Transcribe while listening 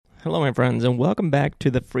Hello, my friends, and welcome back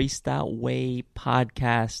to the Freestyle Way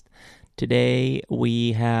podcast. Today,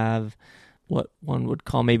 we have what one would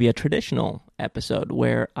call maybe a traditional episode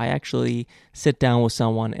where I actually sit down with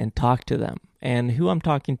someone and talk to them. And who I'm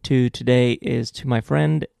talking to today is to my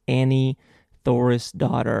friend Annie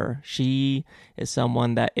Thorisdottir. She is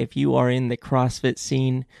someone that if you are in the CrossFit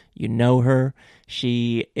scene, you know her.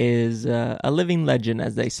 She is a living legend,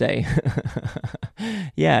 as they say.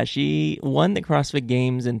 Yeah, she won the CrossFit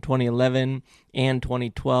Games in 2011 and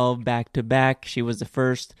 2012 back to back. She was the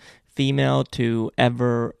first female to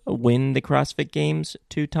ever win the CrossFit Games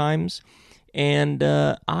 2 times. And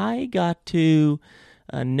I got to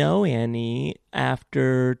know Annie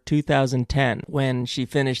after 2010 when she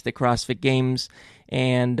finished the CrossFit Games,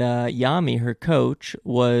 and Yami, her coach,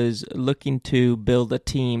 was looking to build a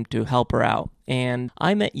team to help her out. And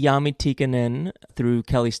I met Yami Tikkanen through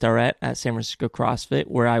Kelly Starrett at San Francisco CrossFit,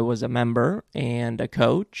 where I was a member and a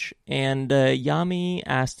coach. And Yami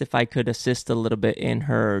asked if I could assist a little bit in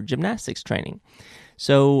her gymnastics training.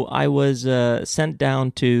 So I was sent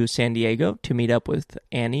down to San Diego to meet up with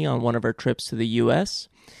Annie on one of her trips to the U.S.,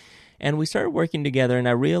 and we started working together, and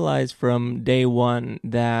I realized from day one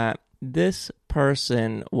that this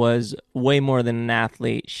person was way more than an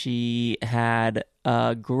athlete. She had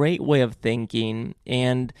a great way of thinking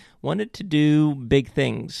and wanted to do big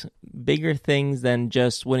things, bigger things than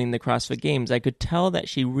just winning the CrossFit Games. I could tell that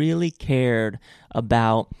she really cared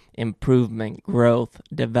about improvement, growth,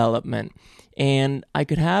 development, and I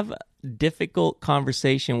could have difficult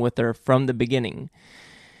conversation with her from the beginning.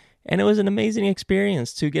 And it was an amazing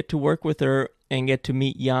experience to get to work with her and get to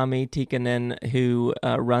meet Yami Tikkanen, who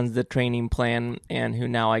runs the training plan and who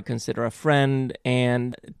now I consider a friend,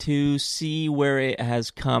 and to see where it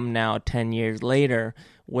has come now 10 years later,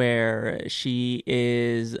 where she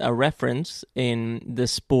is a reference in the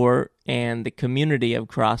sport and the community of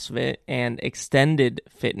CrossFit and extended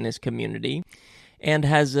fitness community, and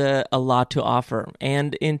has a lot to offer.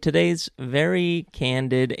 And in today's very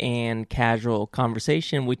candid and casual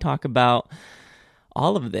conversation, we talk about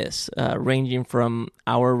all of this, ranging from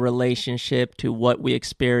our relationship to what we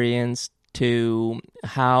experienced to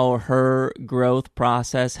how her growth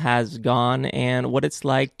process has gone and what it's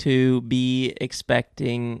like to be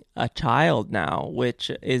expecting a child now,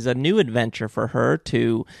 which is a new adventure for her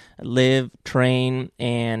to live, train,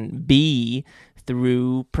 and be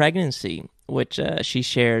through pregnancy, which she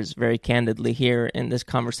shares very candidly here in this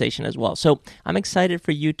conversation as well. So I'm excited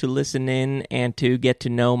for you to listen in and to get to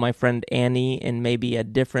know my friend Annie in maybe a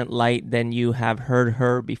different light than you have heard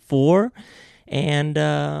her before. And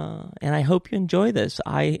I hope you enjoy this.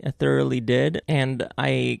 I thoroughly did, and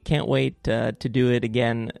I can't wait to do it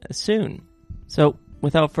again soon. So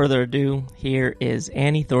without further ado, here is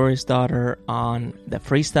Annie Thorisdottir on the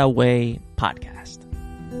Freestyle Way podcast.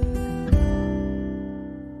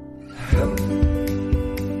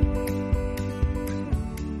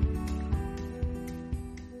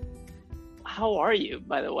 How are you,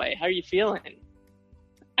 by the way? How are you feeling?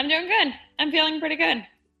 I'm doing good. I'm feeling pretty good.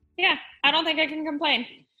 Yeah, I don't think I can complain.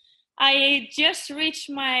 I just reached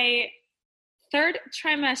my third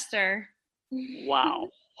trimester. Wow.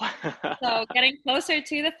 So getting closer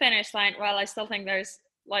to the finish line. Well, I still think there's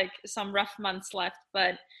like some rough months left,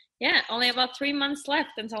 but yeah, only about 3 months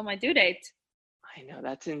left until my due date. I know,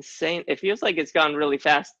 that's insane. It feels like it's gone really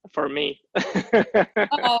fast for me.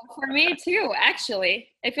 Oh, for me too, actually.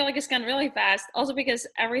 I feel like it's gone really fast. Also because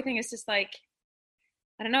everything is just like,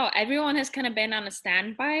 I don't know, everyone has kind of been on a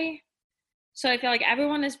standby. So I feel like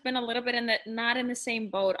everyone has been a little bit not in the same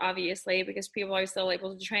boat, obviously, because people are still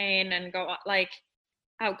able to train and go like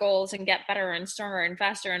have goals and get better and stronger and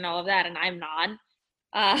faster and all of that. And I'm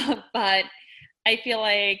not. But I feel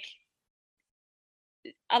like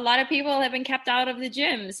a lot of people have been kept out of the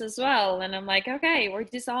gyms as well. And I'm like, okay, we're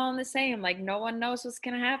just all in the same. Like no one knows what's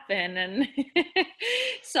going to happen. And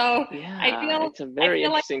so Yeah, it's a very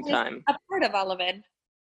interesting time. a part of all of it.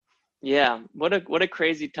 Yeah, what a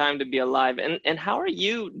crazy time to be alive. And how are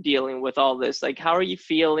you dealing with all this? Like, how are you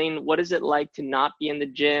feeling? What is it like to not be in the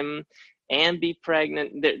gym and be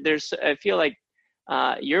pregnant? There's I feel like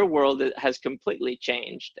your world has completely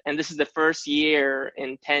changed, and this is the first year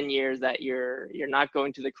in 10 years that you're not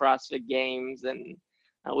going to the CrossFit Games, and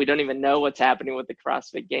we don't even know what's happening with the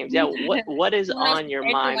CrossFit Games. Yeah, what is on your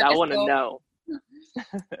mind? I want to know.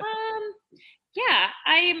 Yeah,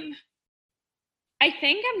 I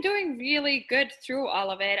think I'm doing really good through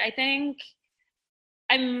all of it. I think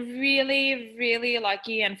I'm really, really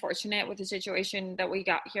lucky and fortunate with the situation that we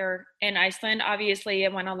got here in Iceland. Obviously,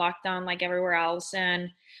 it went on lockdown like everywhere else,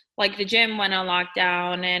 and like the gym went on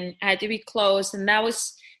lockdown and had to be closed. And that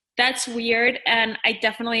was that's weird. And I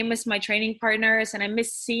definitely miss my training partners, and I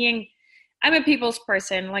miss seeing, I'm a people's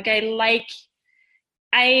person. Like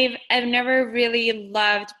I've never really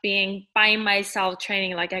loved being by myself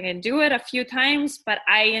training. Like I can do it a few times, but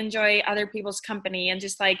I enjoy other people's company and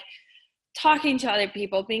just like talking to other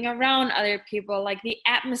people, being around other people. Like the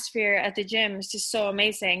atmosphere at the gym is just so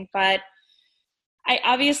amazing. But I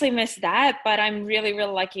obviously miss that, but I'm really,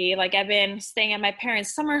 really lucky. Like I've been staying at my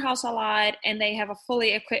parents' summer house a lot, and they have a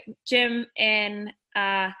fully equipped gym in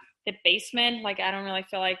the basement. Like I don't really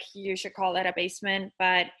feel like you should call that a basement,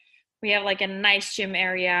 but we have like a nice gym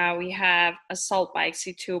area. We have assault bike,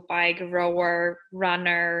 C2 bike, rower,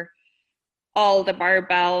 runner, all the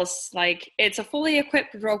barbells. Like it's a fully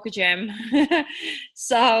equipped Roku gym.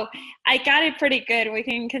 So I got it pretty good. We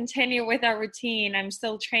can continue with our routine. I'm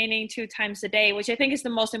still training 2 times a day, which I think is the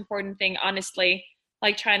most important thing, honestly,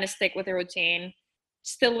 like trying to stick with a routine.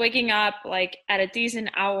 Still waking up like at a decent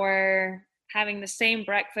hour, having the same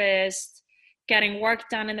breakfast, getting work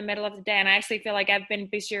done in the middle of the day. And I actually feel like I've been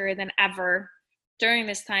busier than ever during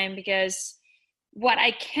this time, because what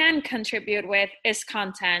I can contribute with is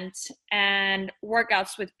content and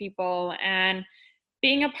workouts with people and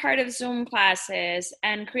being a part of Zoom classes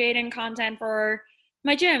and creating content for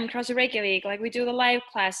my gym, CrossFit Reykjavik. Like we do the live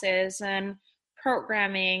classes and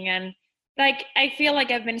programming, and like I feel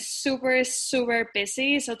like I've been super, super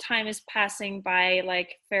busy. So time is passing by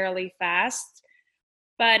like fairly fast.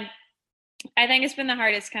 But I think it's been the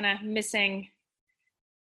hardest, kind of missing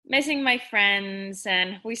my friends,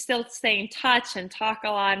 and we still stay in touch and talk a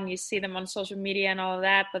lot, and you see them on social media and all of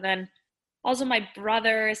that. But then also my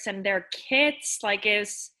brothers and their kids, like it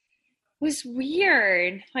was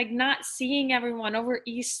weird, like not seeing everyone over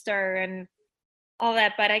Easter and all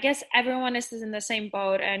that. But I guess everyone is in the same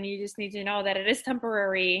boat, and you just need to know that it is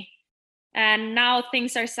temporary. And now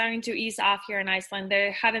things are starting to ease off here in Iceland.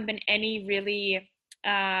 There haven't been any really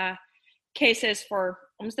cases for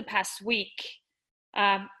almost the past week.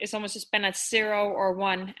 It's almost just been at 0 or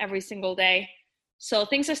 1 every single day. So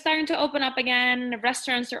things are starting to open up again. The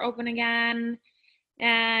restaurants are open again,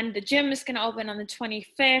 and the gym is going to open on the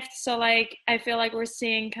 25th. So like, I feel like we're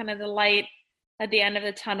seeing kind of the light at the end of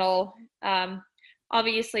the tunnel.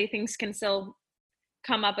 Obviously things can still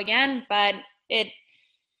come up again, but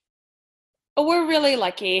we're really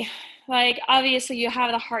lucky. Like obviously you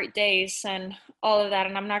have the hard days and all of that,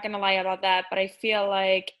 and I'm not going to lie about that, but I feel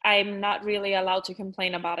like I'm not really allowed to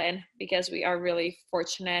complain about it because we are really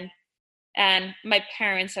fortunate. And my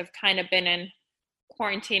parents have kind of been in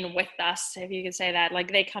quarantine with us, if you could say that.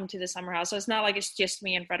 Like they come to the summer house, so it's not like it's just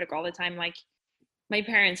me and Frederick all the time. Like my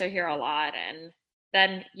parents are here a lot, and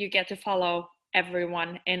then you get to follow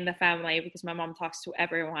everyone in the family because my mom talks to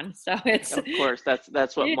everyone. So it's, Of course,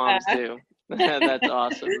 that's what yeah. moms do. That's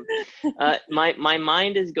awesome. My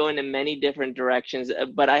mind is going in many different directions,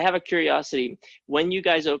 but I have a curiosity. When you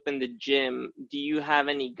guys open the gym, do you have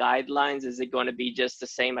any guidelines? Is it going to be just the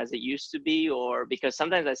same as it used to be, or because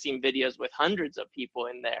sometimes I've seen videos with hundreds of people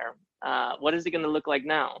in there? What is it going to look like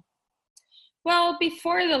now? Well,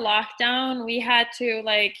 before the lockdown, we had to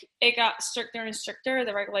like, it got stricter and stricter,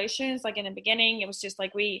 the regulations. Like in the beginning, it was just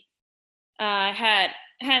like we had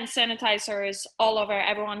hand sanitizers all over.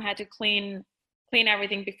 Everyone had to clean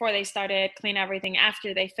everything before they started, clean everything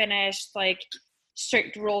after they finished, like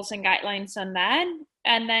strict rules and guidelines on that.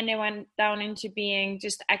 And then it went down into being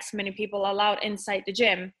just X many people allowed inside the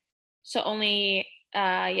gym. So only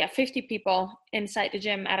 50 people inside the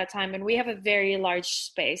gym at a time, and we have a very large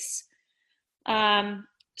space.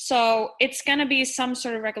 So it's going to be some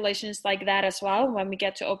sort of regulations like that as well when we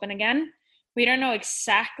get to open again. We don't know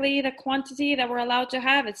exactly the quantity that we're allowed to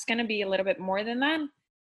have. It's going to be a little bit more than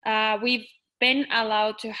that. We've been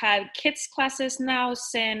allowed to have kids classes now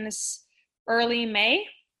since early May.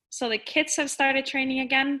 So the kids have started training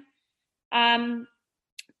again.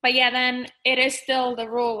 But yeah, then it is still the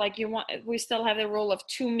rule. Like we still have the rule of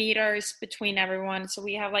 2 meters between everyone. So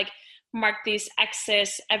we have like marked these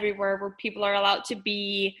X's everywhere where people are allowed to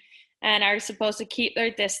be and are supposed to keep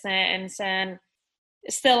their distance, and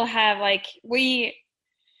still have like, we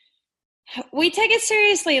take it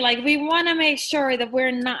seriously. Like we want to make sure that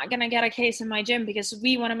we're not going to get a case in my gym, because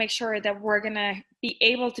we want to make sure that we're going to be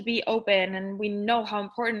able to be open, and we know how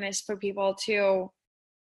important it is for people to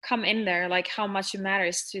come in there, like how much it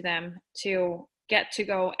matters to them to get to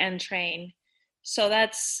go and train. So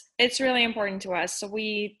it's really important to us. So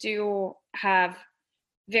we do have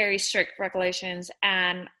very strict regulations,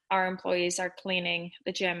 and our employees are cleaning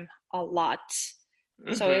the gym a lot.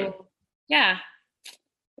 Mm-hmm. So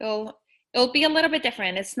it'll be a little bit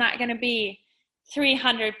different. It's not going to be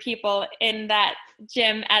 300 people in that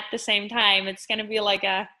gym at the same time. It's going to be like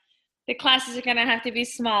a the classes are going to have to be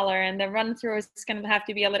smaller and the run through is going to have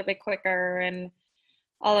to be a little bit quicker and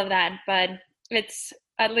all of that. But it's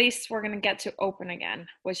at least we're going to get to open again,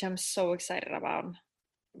 which I'm so excited about.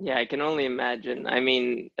 Yeah, I can only imagine. I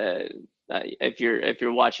mean, if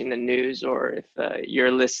you're watching the news or if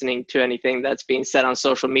you're listening to anything that's being said on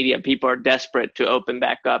social media, people are desperate to open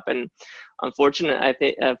back up, and fortunately,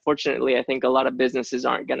 I think a lot of businesses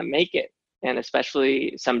aren't going to make it, and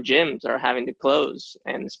especially some gyms are having to close,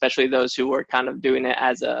 and especially those who were kind of doing it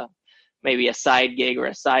as a maybe a side gig or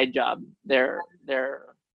a side job, they're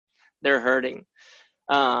hurting.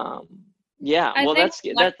 Um, yeah, I well, think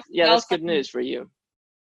that's good news for you.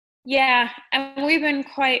 Yeah, and we've been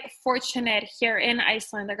quite fortunate here in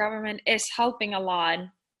Iceland. The government is helping a lot.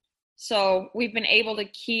 So we've been able to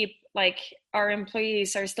keep like our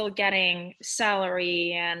employees are still getting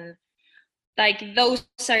salary and like those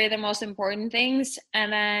are the most important things.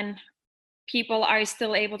 And then people are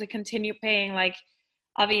still able to continue paying. Like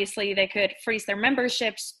obviously they could freeze their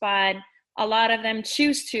memberships, but a lot of them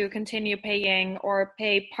choose to continue paying or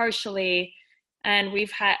pay partially. And we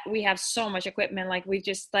have so much equipment, like we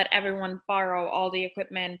just let everyone borrow all the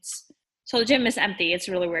equipment. So the gym is empty. It's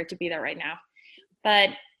really weird to be there right now. But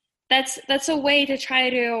that's a way to try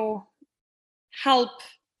to help,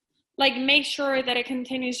 like make sure that it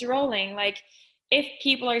continues rolling. Like if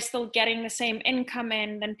people are still getting the same income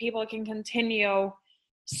in, then people can continue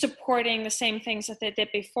supporting the same things that they did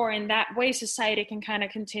before. In that way, society can kind of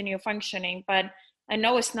continue functioning. But I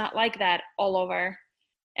know it's not like that all over.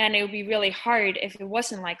 And it would be really hard if it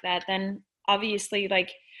wasn't like that. Then obviously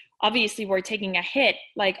we're taking a hit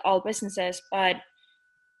like all businesses. But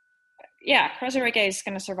yeah, Costa Rica is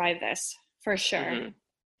going to survive this for sure. Mm-hmm.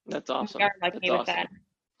 That's awesome. That's awesome. With that.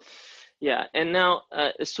 Yeah, and now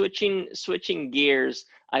switching gears,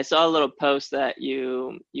 I saw a little post that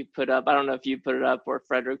you put up. I don't know if you put it up or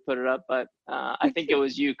Frederick put it up, but I think it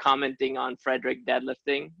was you commenting on Frederick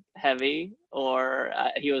deadlifting heavy, or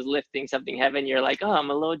he was lifting something heavy, and you're like, oh,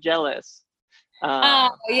 I'm a little jealous.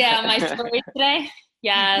 Oh yeah, my story today.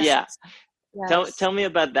 Yes. Yeah. Yes. Tell me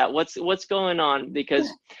about that. What's going on? Because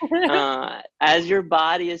as your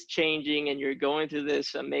body is changing and you're going through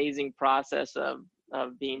this amazing process of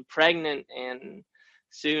being pregnant and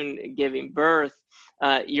soon giving birth,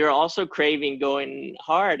 you're also craving going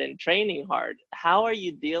hard and training hard. How are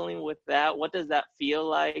you dealing with that? What does that feel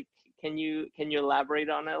like? Can you elaborate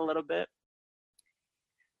on it a little bit?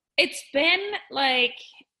 It's been like,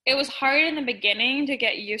 it was hard in the beginning to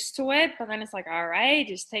get used to it, but then it's like, all right,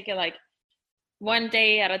 just take it like one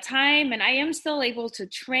day at a time. And I am still able to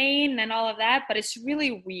train and all of that, but it's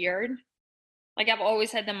really weird. Like I've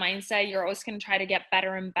always had the mindset you're always going to try to get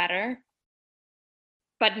better and better.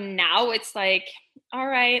 But now it's like, all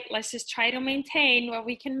right, let's just try to maintain what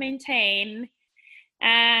we can maintain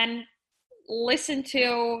and listen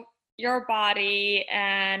to your body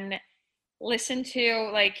and listen to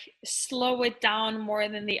like slow it down more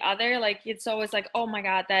than the other. Like it's always like, oh my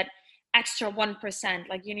God, that extra 1%,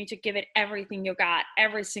 like you need to give it everything you got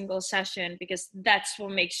every single session because that's what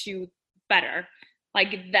makes you better.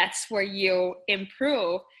 Like that's where you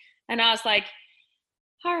improve. And I was like,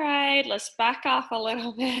 all right, let's back off a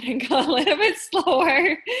little bit and go a little bit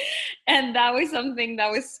slower. And that was something that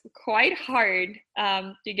was quite hard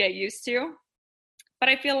to get used to. But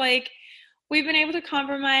I feel like we've been able to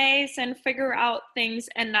compromise and figure out things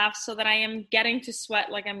enough so that I am getting to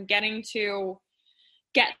sweat, like I'm getting to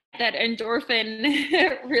get that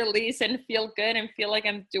endorphin release and feel good and feel like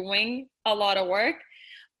I'm doing a lot of work.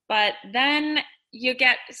 But then you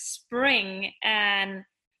get spring and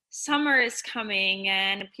summer is coming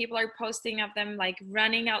and people are posting of them like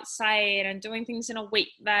running outside and doing things in a weight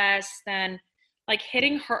vest and like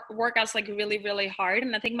hitting workouts like really, really hard.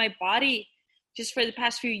 And I think my body, just for the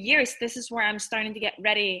past few years, this is where I'm starting to get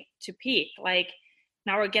ready to peak. Like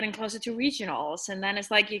now we're getting closer to regionals. And then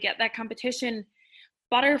it's like you get that competition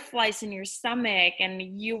butterflies in your stomach and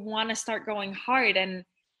you want to start going hard. And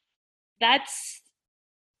that's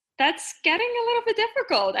getting a little bit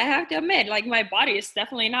difficult, I have to admit. Like my body is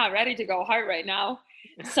definitely not ready to go hard right now.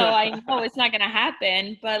 So I know it's not going to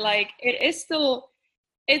happen, but like it is still,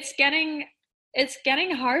 it's getting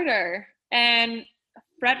harder. And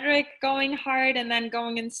Frederick going hard and then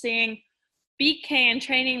going and seeing BK and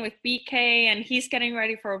training with BK and he's getting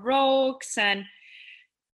ready for Rogues. And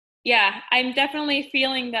yeah, I'm definitely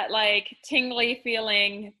feeling that like tingly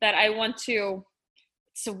feeling that I want to,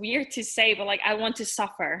 it's so weird to say, but like I want to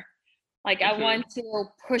suffer. Like I want to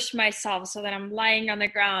push myself so that I'm lying on the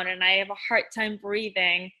ground and I have a hard time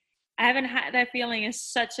breathing. I haven't had that feeling in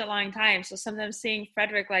such a long time. So sometimes seeing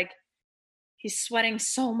Frederick like he's sweating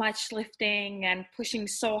so much lifting and pushing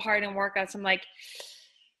so hard in workouts. I'm like,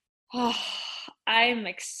 oh, I'm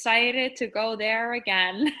excited to go there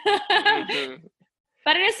again. Hmm.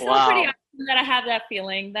 But it is still pretty Wow. awesome that I have that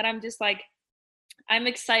feeling that I'm just like, I'm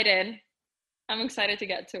excited. I'm excited to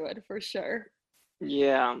get to it for sure.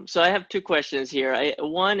 Yeah. So I have two questions here.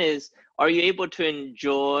 One is, are you able to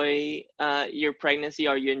enjoy your pregnancy?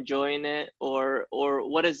 Are you enjoying it, or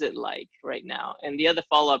what is it like right now? And the other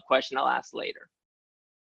follow-up question I'll ask later.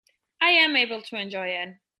 I am able to enjoy it.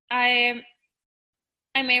 I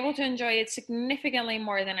I'm able to enjoy it significantly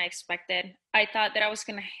more than I expected. I thought that I was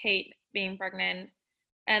gonna hate being pregnant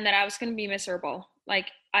and that I was gonna be miserable.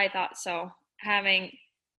 Like I thought so. Having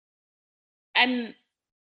and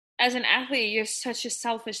as an athlete, you're such a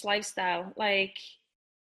selfish lifestyle. Like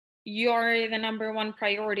you're the number one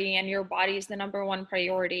priority and your body is the number one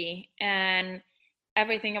priority. And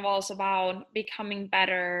everything evolves about becoming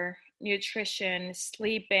better, nutrition,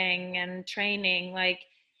 sleeping, and training. Like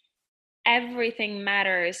everything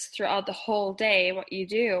matters throughout the whole day, what you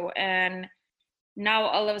do. And now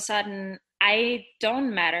all of a sudden, I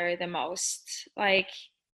don't matter the most. Like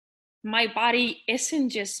my body isn't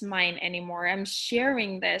just mine anymore. I'm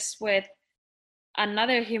sharing this with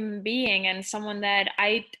another human being and someone that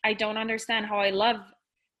I don't understand how I love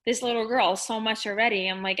this little girl so much already.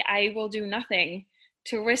 I'm like, I will do nothing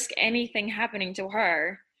to risk anything happening to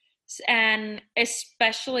her. And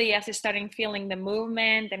especially after starting feeling the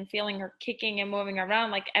movement and feeling her kicking and moving around,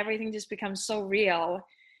 like everything just becomes so real.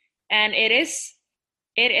 And it is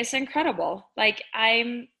incredible. Like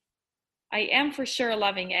I am for sure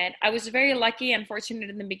loving it. I was very lucky and fortunate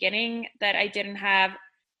in the beginning that I didn't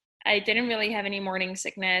really have any morning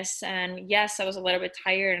sickness. And yes, I was a little bit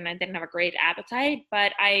tired and I didn't have a great appetite,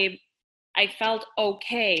 but I felt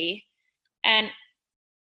okay. And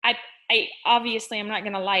I I obviously, I'm not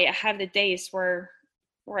gonna lie, I have the days where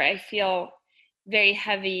I feel very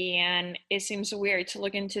heavy and it seems weird to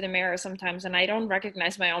look into the mirror sometimes and I don't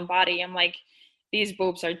recognize my own body. I'm like, these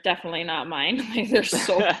boobs are definitely not mine. Like they're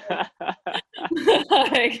so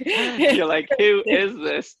like, You're like, who is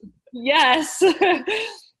this? yes.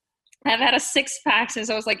 I've had a six pack since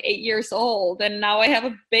I was like 8 years old, and now I have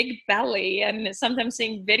a big belly. And sometimes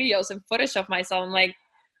seeing videos and footage of myself, I'm like,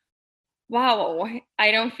 wow, I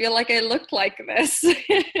don't feel like I look like this.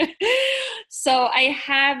 So I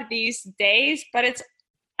have these days, but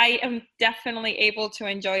I am definitely able to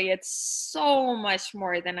enjoy it so much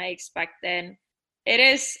more than I expected. It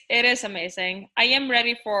is amazing. I am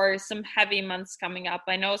ready for some heavy months coming up.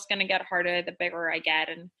 I know it's gonna get harder the bigger I get,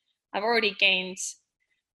 and I've already gained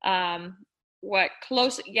um what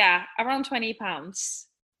close yeah around 20 pounds.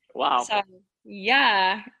 Wow. So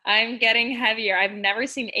yeah, I'm getting heavier. I've never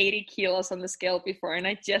seen 80 kilos on the scale before, and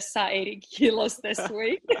I just saw 80 kilos this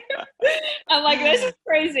week. I'm like, this is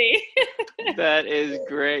crazy. That is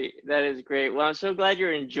great. That is great. Well, I'm so glad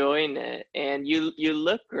you're enjoying it, and you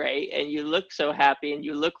look great, and you look so happy, and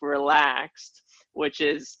you look relaxed, which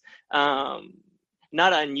is um,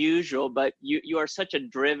 not unusual. But you are such a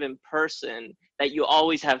driven person that you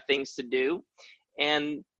always have things to do.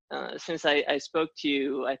 And since I spoke to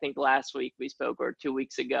you, I think last week we spoke, or 2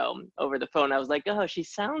 weeks ago over the phone, I was like, oh, she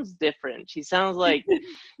sounds different. She sounds like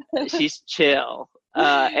she's chill,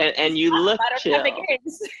 and you Talk look about it at the chill.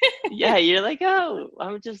 games. Yeah, you're like, oh,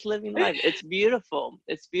 I'm just living life. It's beautiful.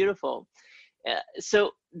 It's beautiful.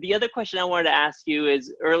 So the other question I wanted to ask you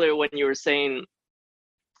is, earlier when you were saying,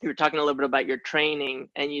 you were talking a little bit about your training,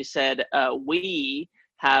 and you said we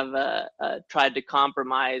have tried to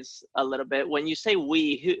compromise a little bit. When you say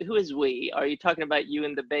we, who is we? Are you talking about you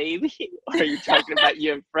and the baby? Are you talking about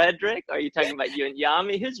you and Frederick? Are you talking about you and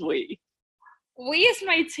Yami? Who's we? We is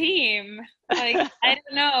my team. Like, I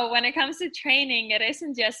don't know. When it comes to training, it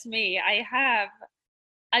isn't just me. I have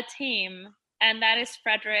a team, and that is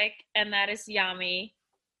Frederick, and that is Yami,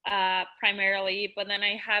 primarily. But then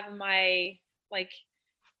I have my like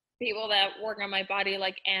people that work on my body,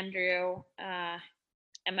 like Andrew,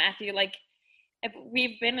 and Matthew. Like, if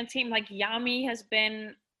we've been a team. Like Yami has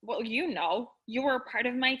been. Well, you were a part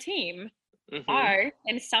of my team. Hmm. Are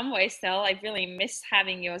in some ways still. I really miss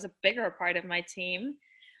having you as a bigger part of my team.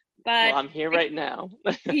 But Well, I'm here right now.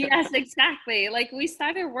 yes, exactly. Like we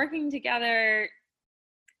started working together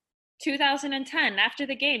 2010 after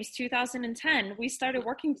the games 2010 we started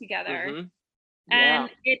working together Hmm. Yeah. and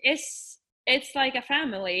it's like a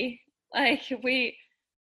family. Like we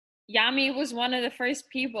Yami was one of the first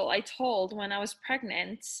people I told when I was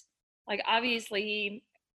pregnant. Like obviously he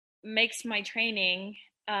makes my training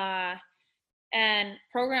uh and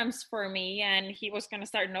programs for me, and he was going to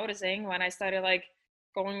start noticing when I started like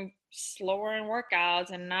going slower in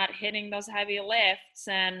workouts and not hitting those heavy lifts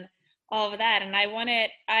and all of that. And I wanted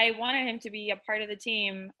him to be a part of the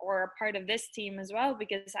team, or a part of this team as well,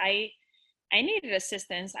 because I needed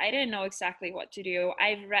assistance. I didn't know exactly what to do.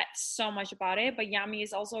 I've read so much about it, but Yami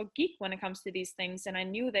is also a geek when it comes to these things. And I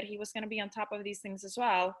knew that he was going to be on top of these things as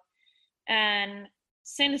well. And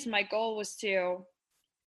since my goal was to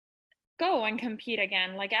go and compete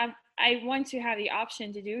again, like I want to have the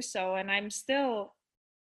option to do so. And I'm still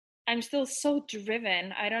so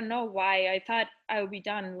driven. I don't know why. I thought I would be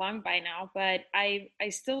done long by now, but I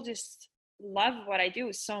still just love what I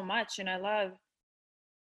do so much. And I love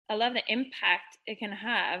the impact it can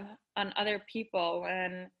have on other people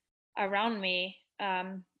and around me.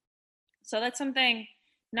 So that's something.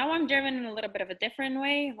 Now I'm driven in a little bit of a different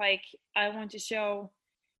way. Like, I want to show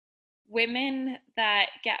women that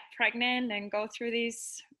get pregnant and go through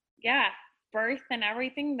these, birth and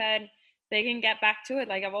everything, that they can get back to it.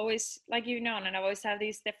 Like, I've always, like, and I've always had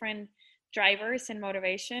these different drivers and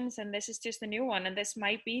motivations, and this is just a new one. And this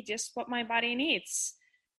might be just what my body needs.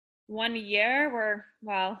 1 year where,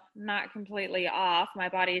 well, not completely off, my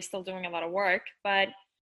body is still doing a lot of work, but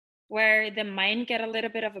where the mind get a little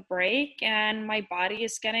bit of a break and my body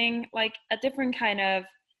is getting like a different kind of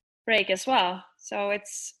break as well. So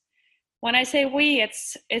it's, when I say we,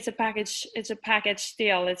 it's a package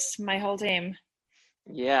deal. It's my whole team.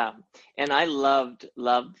 Yeah. And I loved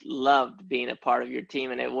being a part of your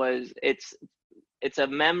team. And it's a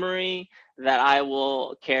memory that I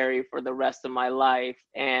will carry for the rest of my life.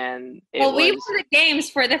 And we won the games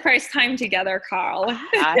for the first time together, Carl.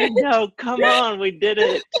 I know. Come on. We did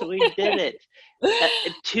it.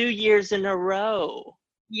 2 years in a row.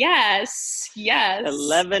 Yes.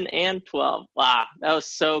 11 and 12. Wow. That was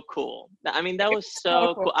so cool. I mean, that was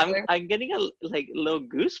so cool. I'm getting little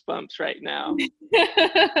goosebumps right now.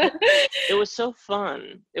 It was so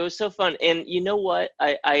fun. And you know what?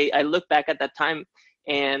 I look back at that time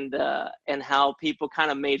and how people kind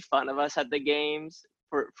of made fun of us at the games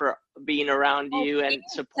for being around you and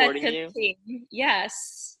supporting you. Team.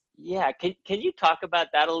 Yes. Yeah. Can you talk about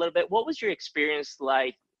that a little bit? What was your experience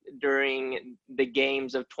like during the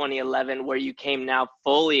games of 2011, where you came now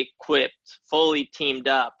fully equipped, fully teamed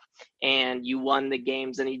up, and you won the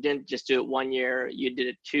games? And you didn't just do it 1 year, you did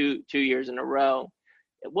it two years in a row.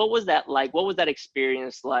 What was that like? What was that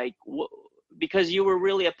experience like? Because you were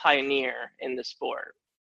really a pioneer in the sport.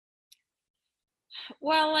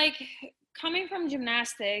 Well, like, coming from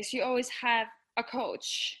gymnastics, you always have a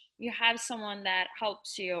coach. You have someone that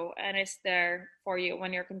helps you and is there for you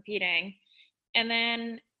when you're competing. And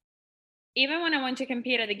then even when I went to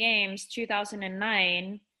compete at the games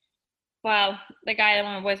 2009, well, the guy that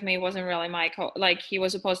went with me wasn't really my coach. Like, he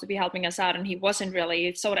was supposed to be helping us out and he wasn't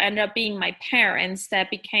really. So it ended up being my parents that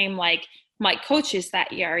became like my coaches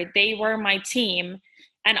that year. They were my team.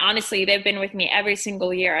 And honestly, they've been with me every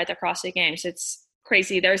single year at the CrossFit Games. It's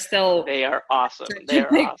crazy. They are awesome. They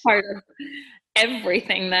are awesome. Part of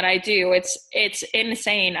everything that I do. It's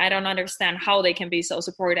insane. I don't understand how they can be so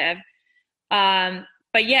supportive.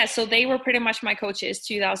 But yeah, so they were pretty much my coaches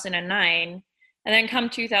 2009. And then come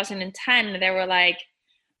 2010, they were like,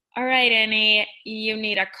 all right, Annie, you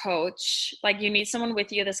need a coach. Like, you need someone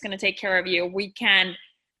with you that's going to take care of you. We can't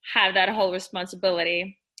have that whole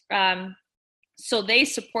responsibility. So they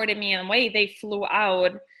supported me in a way. They flew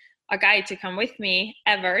out a guy to come with me,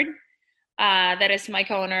 Everett, that is my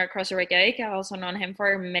co-owner at CrossFit Reykjavik. I've also known him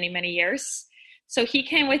for many, many years. So he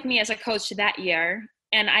came with me as a coach that year.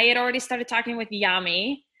 And I had already started talking with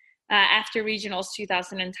Yami after regionals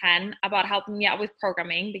 2010 about helping me out with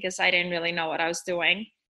programming, because I didn't really know what I was doing.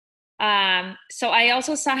 So I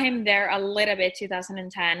also saw him there a little bit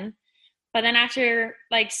 2010. But then after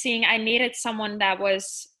seeing, I needed someone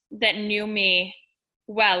that knew me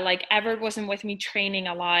well. Like, Everett wasn't with me training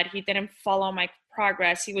a lot. He didn't follow my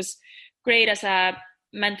progress. He was great as a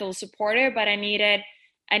mental supporter, but I needed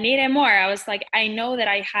more. I was like, I know that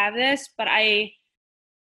I have this, but I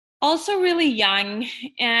also really young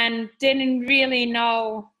and didn't really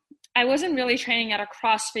know. I wasn't really training at a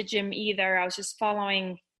CrossFit gym either. I was just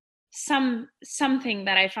following something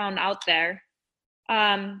that I found out there.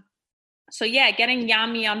 So yeah, getting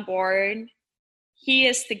Yami on board. He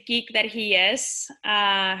is the geek that he is.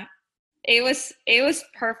 It was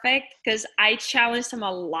perfect because I challenged him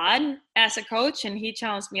a lot as a coach and he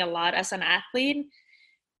challenged me a lot as an athlete.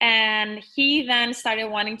 And he then started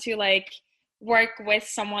wanting to work with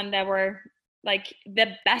someone that were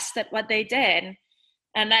the best at what they did.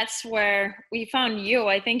 And that's where we found you.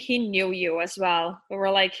 I think he knew you as well. We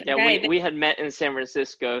were like, yeah, okay, we had met in San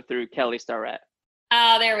Francisco through Kelly Starrett.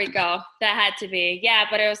 Oh, there we go. That had to be. Yeah,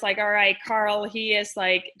 but it was like, all right, Carl, he is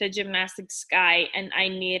like the gymnastics guy, and I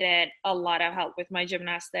needed a lot of help with my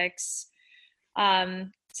gymnastics.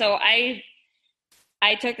 So I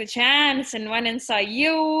took the chance and went and saw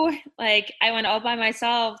you. Like I went all by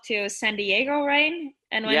myself to San Diego, right?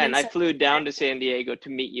 And went Yeah, and and I saw, flew down to San Diego to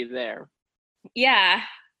meet you there. yeah.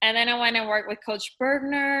 And then I went and worked with Coach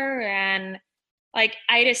Bergner, and like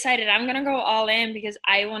I decided I'm gonna go all in because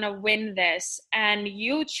I want to win this. And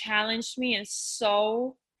you challenged me in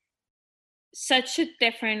such a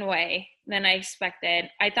different way than I expected.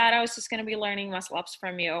 I thought I was just gonna be learning muscle ups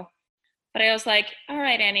from you, but I was like, all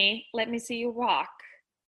right, Annie, let me see you walk.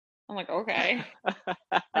 I'm like, okay.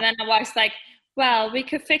 And then I was like, well, we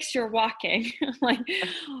could fix your walking. I'm like,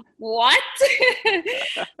 what?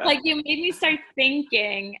 Like you made me start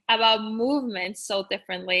thinking about movement so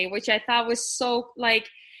differently, which I thought was so like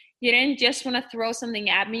you didn't just want to throw something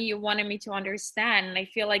at me, you wanted me to understand. And I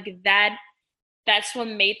feel like that's what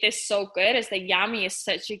made this so good is that Yami is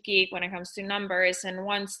such a geek when it comes to numbers and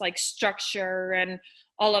wants like structure and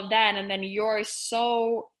all of that. And then you're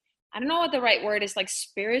so, I don't know what the right word is, like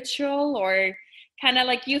spiritual or kind of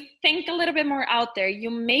like you think a little bit more out there.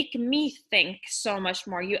 You make me think so much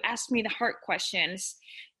more. You ask me the hard questions.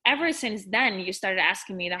 Ever since then, you started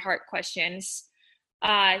asking me the hard questions.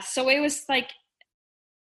 So it was like,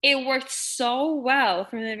 it worked so well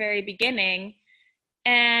from the very beginning.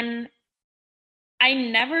 And I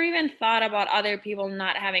never even thought about other people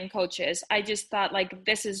not having coaches. I just thought like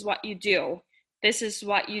this is what you do. This is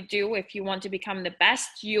what you do if you want to become the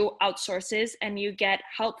best. You outsource it and you get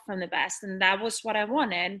help from the best. And that was what I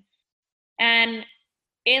wanted. And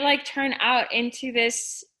it like turned out into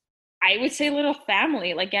this, I would say, little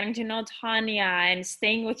family, like getting to know Tanya and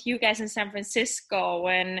staying with you guys in San Francisco.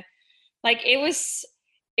 And like it was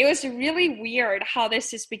really weird how this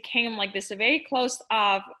just became like this very close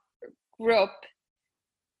off group.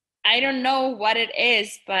 I don't know what it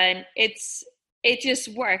is, but it just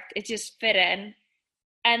worked. It just fit in.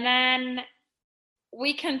 And then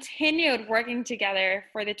we continued working together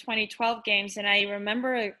for the 2012 games. And I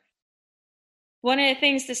remember one of the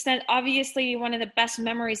things that obviously one of the best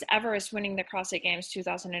memories ever is winning the CrossFit Games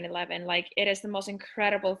 2011. Like it is the most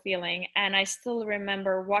incredible feeling. And I still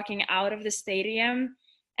remember walking out of the stadium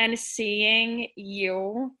and seeing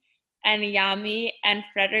you and Yami and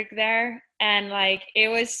Frederick there. And like it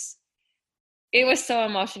was so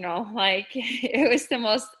emotional. Like it was the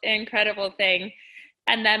most incredible thing.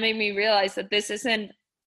 And that made me realize that this isn't,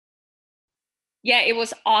 yeah, it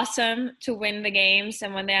was awesome to win the games.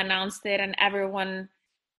 And when they announced it and everyone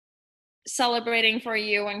celebrating for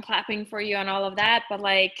you and clapping for you and all of that, but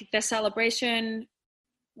like the celebration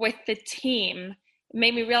with the team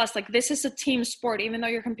made me realize like this is a team sport, even though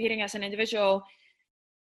you're competing as an individual.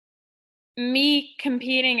 Me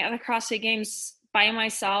competing at the CrossFit Games by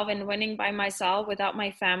myself and winning by myself without my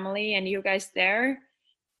family and you guys there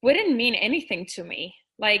wouldn't mean anything to me.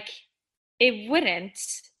 Like it wouldn't.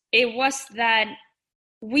 It was that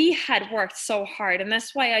we had worked so hard. And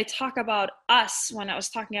that's why I talk about us when I was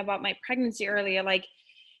talking about my pregnancy earlier. Like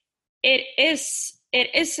it is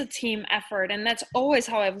a team effort. And that's always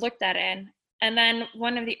how I've looked at it. And then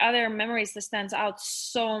one of the other memories that stands out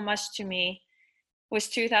so much to me was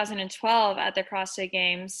 2012 at the CrossFit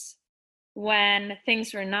Games when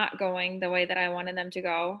things were not going the way that I wanted them to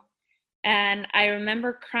go. And I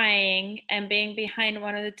remember crying and being behind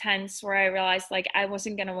one of the tents where I realized like I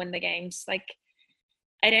wasn't going to win the games. Like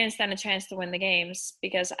I didn't stand a chance to win the games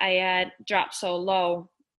because I had dropped so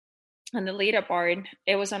low on the leaderboard.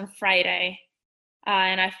 It was on Friday.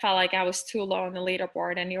 And I felt like I was too low on the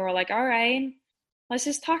leaderboard. And you were like, all right, let's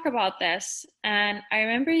just talk about this. And I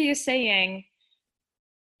remember you saying,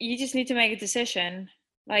 you just need to make a decision.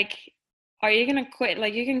 Like, are you going to quit?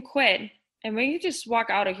 Like, you can quit and we can just walk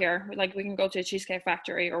out of here. Like, we can go to a Cheesecake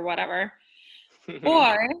Factory or whatever.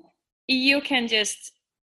 Or you can just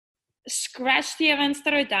scratch the events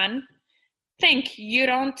that are done, think you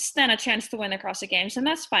don't stand a chance to win across the games, and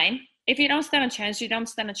that's fine. If you don't stand a chance, you don't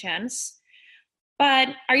stand a chance. But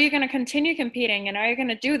are you going to continue competing and are you going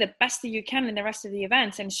to do the best that you can in the rest of the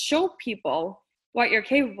events and show people what you're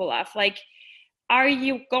capable of? Like, are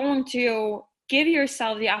you going to give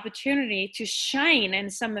yourself the opportunity to shine in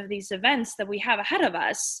some of these events that we have ahead of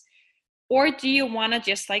us? Or do you want to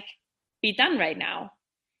just like be done right now?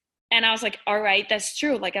 And I was like, all right, that's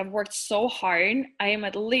true. Like I've worked so hard. I am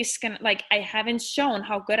at least gonna, like, I haven't shown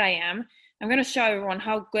how good I am. I'm going to show everyone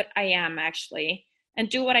how good I am actually and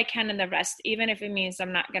do what I can in the rest. Even if it means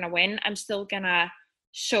I'm not going to win, I'm still going to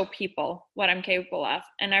show people what I'm capable of.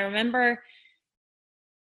 And I remember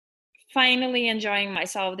finally enjoying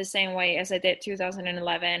myself the same way as I did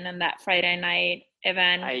 2011 and that Friday night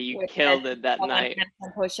event You with killed it that night.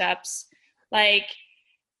 push-ups. Like,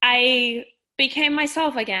 I became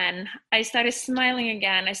myself again. I started smiling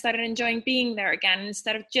again. I started enjoying being there again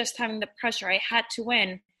instead of just having the pressure. I had to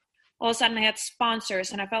win. All of a sudden I had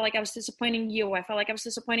sponsors and I felt like I was disappointing you. I felt like I was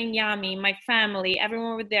disappointing Yami, my family,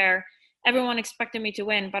 everyone was there. Everyone expected me to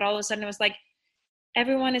win, but all of a sudden it was like,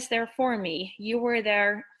 everyone is there for me. You were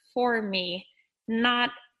there for me,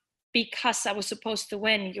 not because I was supposed to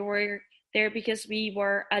win. You were there because we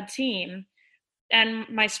were a team. And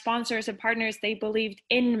my sponsors and partners, they believed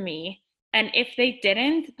in me. And if they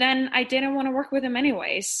didn't, then I didn't want to work with them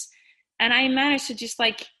anyways. And I managed to just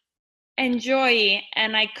like enjoy,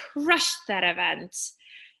 and I crushed that event.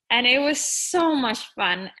 And it was so much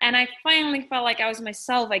fun. And I finally felt like I was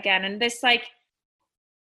myself again. And this, like,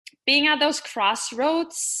 being at those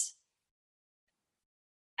crossroads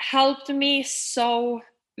helped me so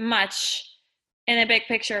much in the big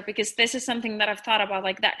picture, because this is something that I've thought about.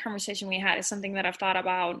 Like, that conversation we had is something that I've thought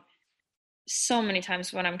about so many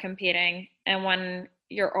times when I'm competing and when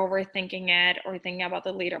you're overthinking it or thinking about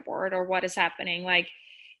the leaderboard or what is happening. Like,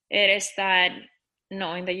 it is that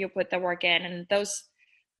knowing that you put the work in, and those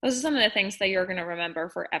are some of the things that you're going to remember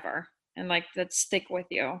forever and like that stick with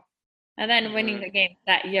you. And then winning the game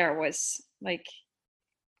that year was like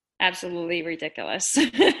absolutely ridiculous.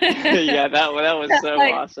 Yeah, that was so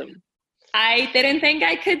like, awesome. I didn't think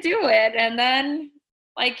I could do it, and then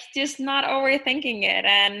like just not overthinking it,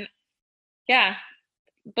 and yeah,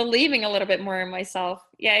 believing a little bit more in myself.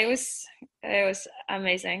 Yeah, it was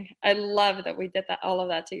amazing. I love that we did all of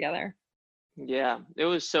that together. Yeah, it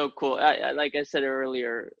was so cool. Like I said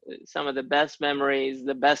earlier, some of the best memories,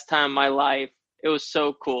 the best time of my life. It was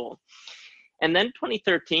so cool. And then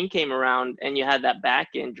 2013 came around and you had that back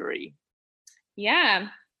injury. Yeah.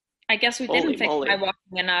 I guess we Holy didn't fix moly. my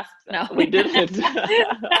walking enough. No. We didn't.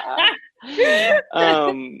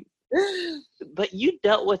 But you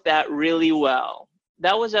dealt with that really well.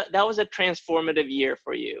 That was a transformative year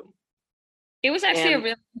for you. It was actually a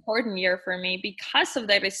really important year for me because of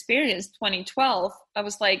that experience, 2012. I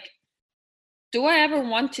was like, do I ever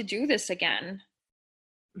want to do this again?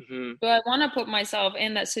 Mm-hmm. Do I want to put myself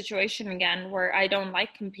in that situation again where I don't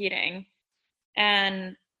like competing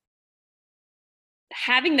and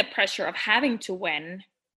having the pressure of having to win?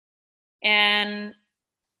 And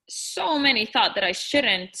so many thought that I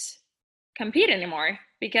shouldn't compete anymore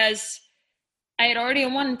because I had already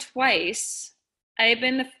won twice. I had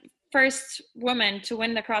been the first woman to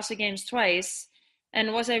win the CrossFit Games twice.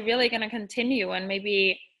 And was I really going to continue and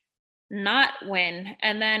maybe not win?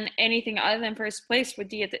 And then anything other than first place would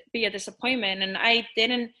be a disappointment. And I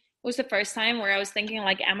didn't, it was the first time where I was thinking,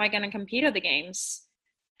 like, am I going to compete at the games?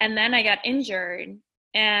 And then I got injured.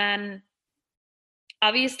 And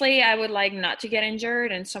obviously, I would like not to get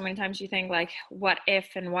injured. And so many times you think, like, what if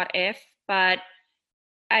and what if? But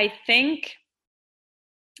I think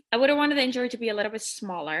I would have wanted the injury to be a little bit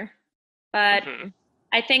smaller, but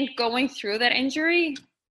I think going through that injury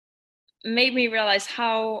made me realize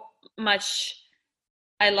how much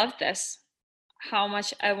I loved this, how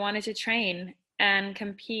much I wanted to train and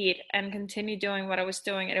compete and continue doing what I was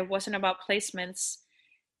doing. And it wasn't about placements.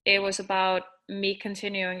 It was about me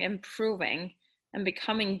continuing improving and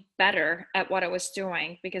becoming better at what I was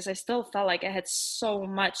doing, because I still felt like I had so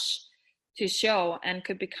much to show and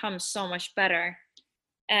could become so much better.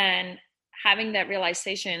 And having that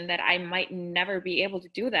realization that I might never be able to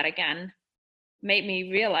do that again made me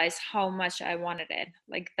realize how much I wanted it.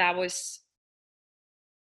 Like, that was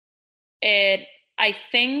it. I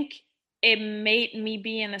think it made me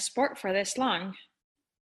be in the sport for this long.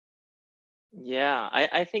 Yeah,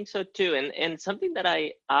 I think so too. And something that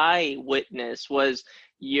I witnessed was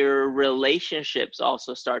your relationships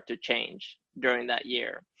also start to change during that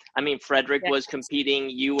year. I mean, Fredrik was competing,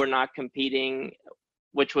 you were not competing,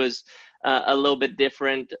 which was a little bit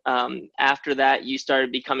different. After that, you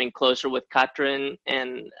started becoming closer with Katrin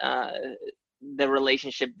and the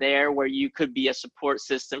relationship there where you could be a support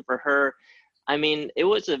system for her. I mean, it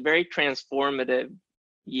was a very transformative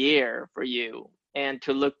year for you. And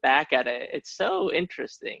to look back at it, it's so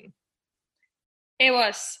interesting. It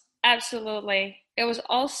was, absolutely. It was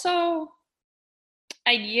also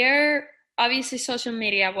a year, obviously social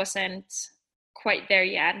media wasn't quite there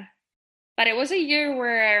yet, but it was a year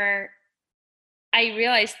where I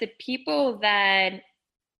realized the people that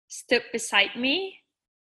stood beside me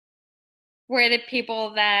were the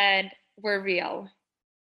people that were real.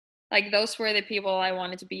 Like, those were the people I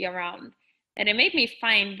wanted to be around. And it made me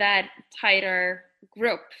find that tighter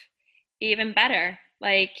group even better.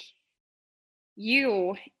 Like,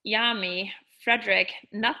 you, Yami, Frederick,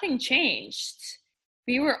 nothing changed.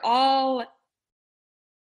 We were all,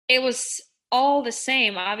 it was all the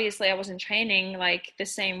same. Obviously, I wasn't training like the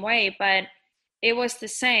same way, but it was the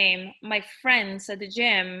same. My friends at the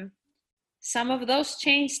gym, some of those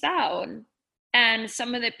changed out. And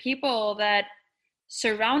some of the people that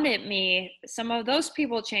surrounded me, some of those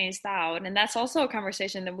people changed out. And that's also a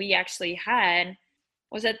conversation that we actually had,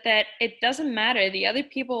 was that it doesn't matter. The other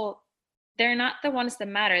people, they're not the ones that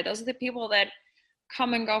matter. Those are the people that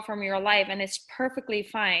come and go from your life, and it's perfectly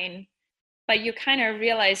fine. But you kind of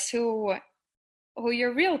realize who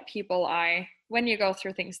your real people are when you go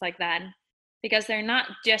through things like that, because they're not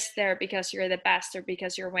just there because you're the best or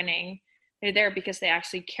because you're winning. They're there because they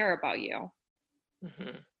actually care about you.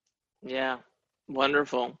 Mm-hmm. Yeah,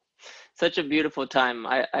 wonderful. Such a beautiful time.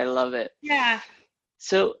 I love it. Yeah.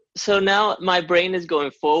 So now my brain is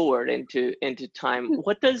going forward into time.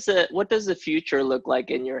 What does the future look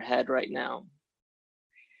like in your head right now?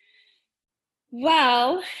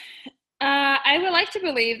 Well, I would like to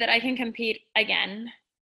believe that I can compete again.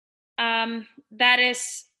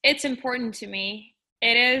 It's important to me.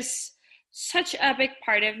 It is such a big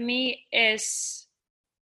part of me, is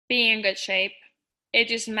being in good shape. It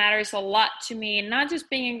just matters a lot to me, not just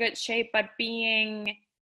being in good shape, but being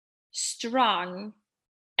strong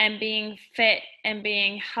and being fit and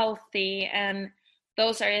being healthy. And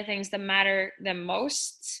those are the things that matter the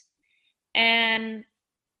most. And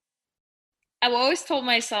I've always told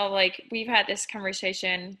myself, like, we've had this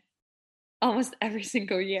conversation almost every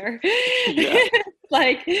single year. Yeah.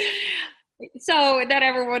 Like, so that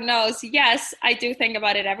everyone knows, yes, I do think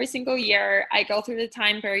about it every single year. I go through the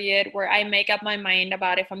time period where I make up my mind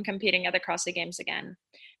about if I'm competing at the CrossFit Games again.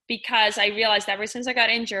 Because I realized ever since I got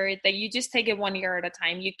injured that you just take it 1 year at a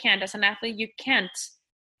time. You can't, as an athlete, you can't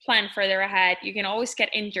plan further ahead. You can always get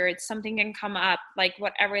injured. Something can come up, like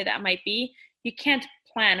whatever that might be. You can't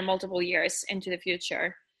plan multiple years into the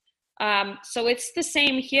future. So it's the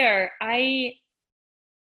same here.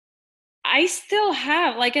 I still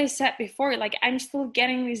have, like I said before, like I'm still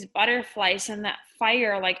getting these butterflies and that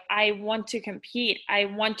fire. Like I want to compete. I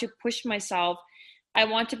want to push myself. I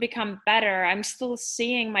want to become better. I'm still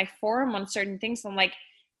seeing my form on certain things. I'm like,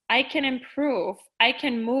 I can improve. I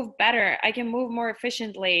can move better. I can move more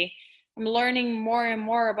efficiently. I'm learning more and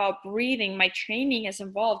more about breathing. My training has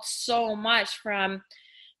evolved so much from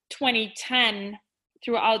 2010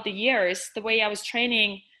 throughout the years. The way I was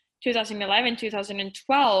training 2011,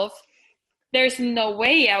 2012, there's no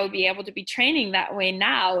way I would be able to be training that way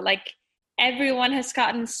now. Like everyone has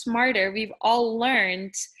gotten smarter. We've all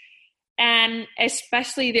learned. And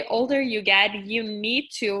especially the older you get, you need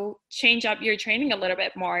to change up your training a little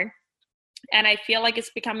bit more. And I feel like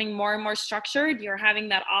it's becoming more and more structured. You're having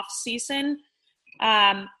that off season,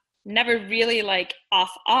 never really like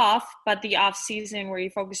off, but the off season where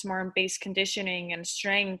you focus more on base conditioning and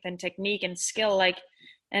strength and technique and skill. Like,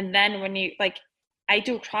 and then when you like, I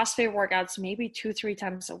do CrossFit workouts maybe 2-3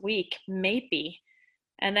 times a week, maybe.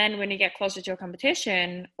 And then when you get closer to a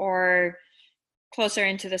competition or closer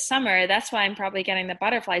into the summer, that's why I'm probably getting the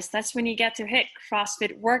butterflies. That's when you get to hit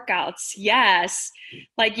CrossFit workouts. Yes.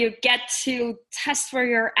 Like you get to test where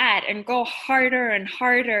you're at and go harder and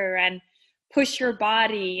harder and push your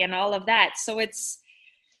body and all of that. So it's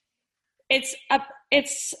a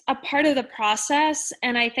part of the process.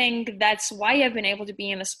 And I think that's why I've been able to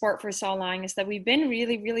be in the sport for so long, is that we've been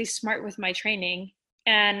really, really smart with my training.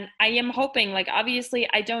 And I am hoping, like, obviously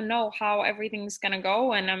I don't know how everything's going to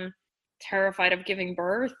go, and I'm terrified of giving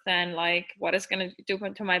birth and like what it's going to do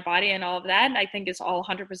to my body and all of that. I think it's all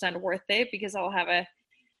 100% worth it, because I'll have a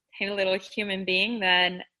tiny little human being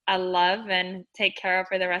that I love and take care of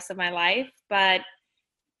for the rest of my life. But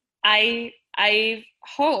I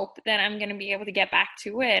hope that I'm going to be able to get back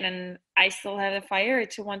to it, and I still have the fire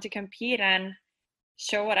to want to compete and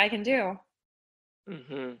show what I can do.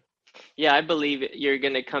 Mm-hmm. Yeah, I believe you're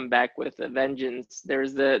going to come back with a vengeance.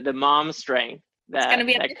 There's the mom strength. It's going to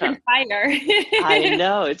be a different fire. I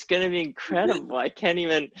know, it's going to be incredible. I can't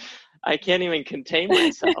even contain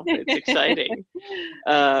myself. It's exciting.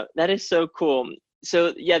 That is so cool.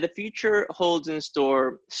 So yeah, the future holds in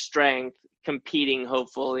store strength, competing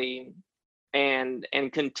hopefully, and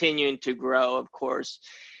continuing to grow, of course.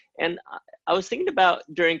 And I was thinking about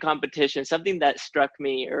during competition, something that struck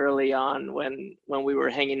me early on when we were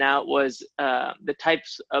hanging out was the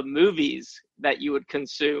types of movies that you would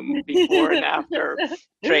consume before and after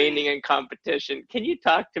training and competition. Can you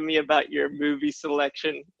talk to me about your movie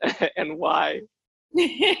selection and why?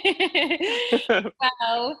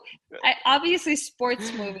 Well, obviously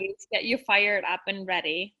sports movies get you fired up and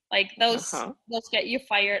ready. Like those Uh-huh. get you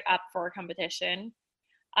fired up for a competition.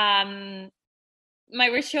 My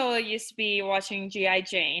ritual used to be watching G.I.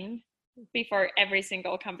 Jane before every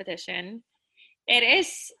single competition. It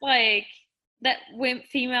is like that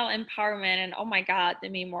female empowerment, and oh my god,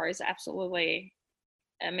 Demi Moore is absolutely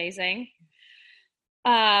amazing.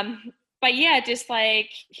 But yeah, just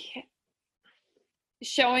like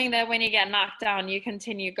showing that when you get knocked down, you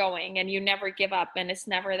continue going and you never give up, and it's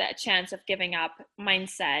never that chance of giving up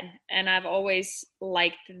mindset. And I've always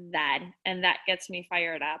liked that, and that gets me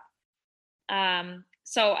fired up.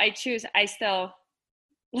 So I still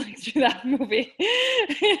like through that movie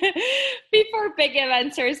before big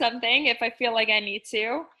events or something if I feel like I need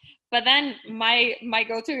to. But then my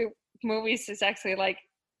go-to movies is actually like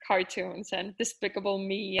cartoons and Despicable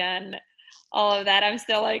Me and all of that. I'm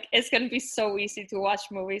still like, it's gonna be so easy to watch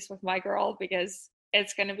movies with my girl because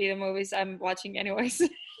it's gonna be the movies I'm watching anyways.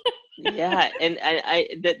 Yeah, and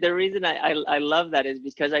the reason I love that is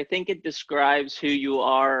because I think it describes who you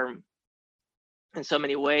are in so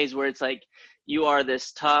many ways, where it's like you are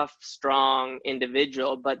this tough, strong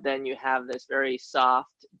individual, but then you have this very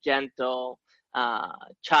soft, gentle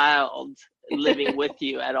child living with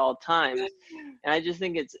you at all times. And I just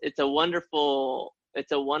think it's a wonderful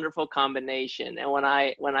combination. And when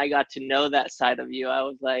I got to know that side of you, I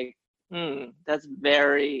was like, that's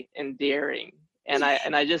very endearing. And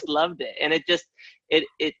I just loved it. And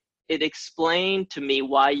it explained to me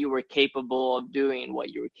why you were capable of doing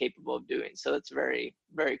what you were capable of doing. So it's very,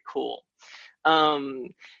 very cool.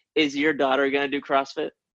 Is your daughter gonna do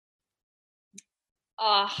CrossFit?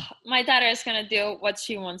 My daughter is gonna do what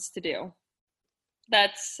she wants to do.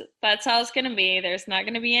 That's how it's gonna be. There's not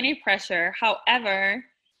gonna be any pressure. However,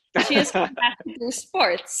 she is gonna have to do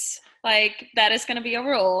sports. Like that is gonna be a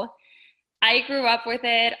rule. I grew up with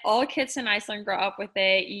it. All kids in Iceland grow up with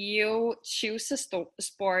it. You choose a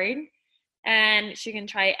sport, and she can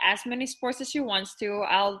try as many sports as she wants to.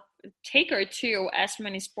 I'll take her to as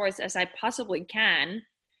many sports as I possibly can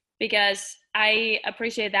because I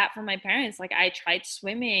appreciate that from my parents. Like I tried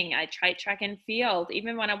swimming, I tried track and field.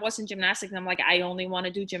 Even when I was in gymnastics, I'm like, I only want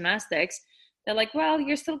to do gymnastics. They're like, well,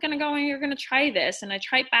 you're still gonna go and you're gonna try this. And I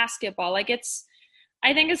tried basketball. I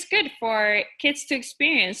think it's good for kids to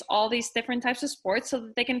experience all these different types of sports so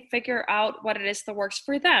that they can figure out what it is that works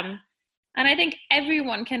for them. And I think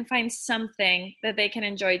everyone can find something that they can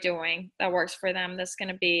enjoy doing that works for them. That's going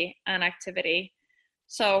to be an activity.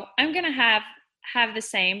 So I'm going to have the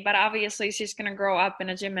same, but obviously she's going to grow up in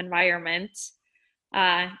a gym environment.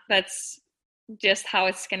 That's just how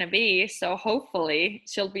it's going to be. So hopefully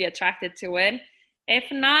she'll be attracted to it. If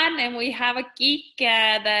not, and we have a geek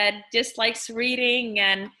that just likes reading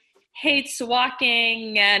and hates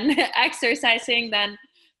walking and exercising, then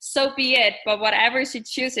so be it. But whatever she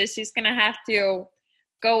chooses, she's going to have to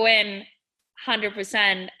go in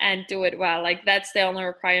 100% and do it well. Like that's the only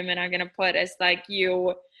requirement I'm going to put is like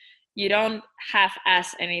you don't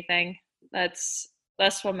half-ass anything. That's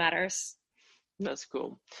what matters. That's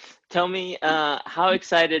cool. Tell me, how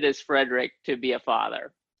excited is Frederick to be a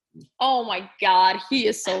father? Oh my God, he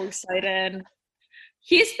is so excited.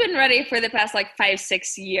 He's been ready for the past like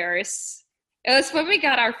 5-6 years. It was when we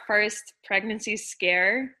got our first pregnancy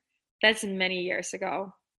scare. That's many years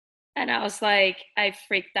ago. And I was like, I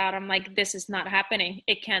freaked out. I'm like, this is not happening.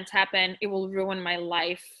 It can't happen. It will ruin my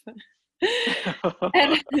life.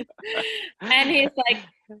 and, and he's like,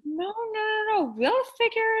 no. We'll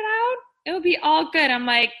figure it out. It'll be all good. I'm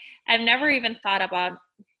like, I've never even thought about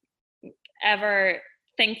ever,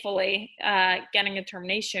 thankfully, getting a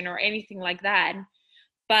termination or anything like that.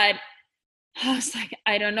 But I was like,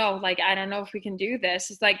 I don't know. Like, I don't know if we can do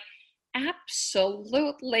this. It's like,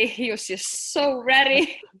 absolutely. He was just so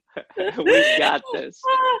ready. We got this.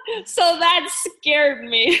 So that scared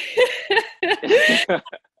me.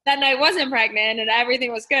 Then I wasn't pregnant and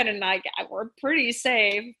everything was good and like we're pretty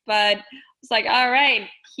safe. But it's like, all right,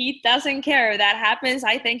 he doesn't care if that happens.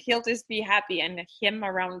 I think he'll just be happy. And him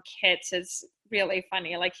around kids is really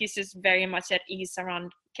funny. Like he's just very much at ease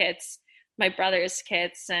around kids, my brother's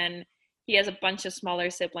kids, and he has a bunch of smaller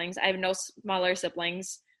siblings. I have no smaller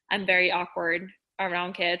siblings. I'm very awkward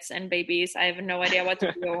around kids and babies. I have no idea what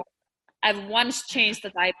to do. I've once changed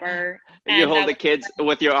the diaper. You hold the kids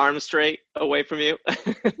with your arms straight away from you? No.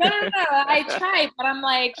 I tried, but I'm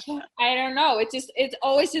like, I don't know. It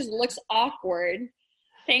always just looks awkward.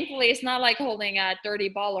 Thankfully, it's not like holding a dirty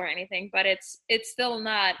ball or anything, but it's still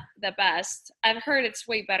not the best. I've heard it's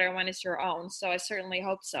way better when it's your own, so I certainly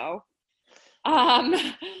hope so.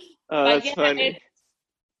 Oh, But that's yeah, funny.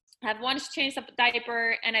 I've once changed a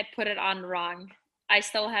diaper and I put it on wrong. I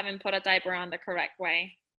still haven't put a diaper on the correct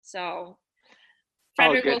way. So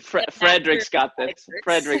Oh, Frederick will good. see the master Frederick's got of this.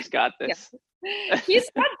 Frederick's got yeah. this. He's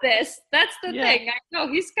got this. That's the Yeah. thing. I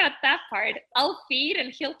know he's got that part. I'll feed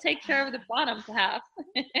and he'll take care of the bottom half.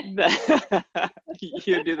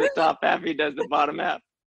 You do the top half, he does the bottom half.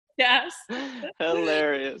 Yes.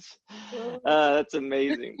 Hilarious. That's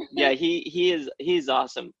amazing. Yeah, he's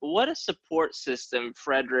awesome. What a support system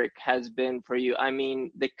Frederick has been for you. I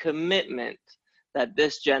mean, the commitment that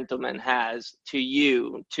this gentleman has to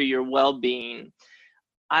you, to your well-being.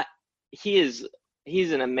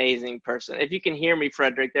 He's an amazing person. If you can hear me,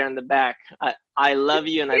 Frederick, there in the back, I love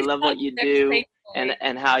you and I love what you do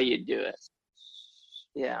and how you do it.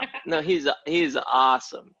 Yeah. No, he's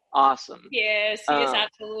awesome. Awesome. Yes, he is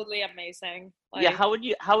absolutely amazing. Like, yeah, how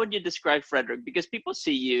would you describe Frederick? Because people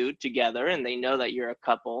see you together and they know that you're a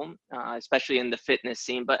couple, especially in the fitness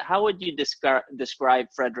scene. But how would you describe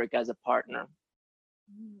Frederick as a partner?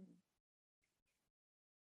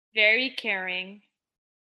 Very caring,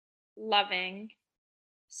 loving,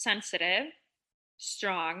 sensitive,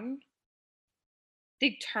 strong,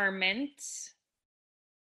 determined.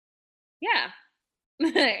 Yeah.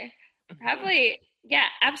 Probably, yeah,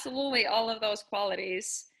 absolutely all of those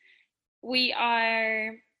qualities. We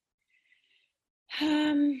are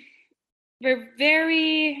we're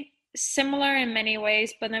very similar in many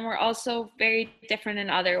ways, but then we're also very different in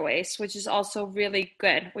other ways, which is also really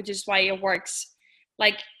good, which is why it works.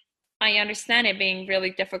 Like, I understand it being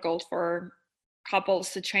really difficult for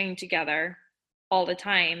couples to train together all the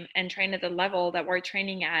time and train at the level that we're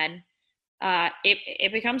training at.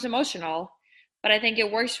 It becomes emotional, but I think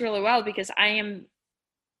it works really well because I've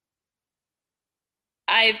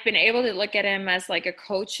been able to look at him as like a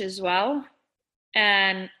coach as well.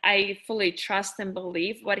 And I fully trust and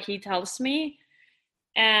believe what he tells me.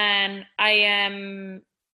 And I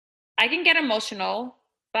can get emotional,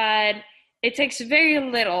 but it takes very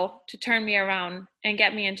little to turn me around and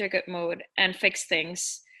get me into a good mood and fix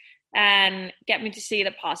things and get me to see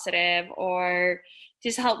the positive or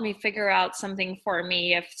just help me figure out something for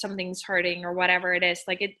me if something's hurting or whatever it is.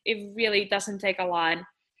 Like it really doesn't take a lot,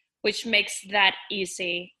 which makes that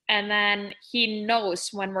easy. And then he knows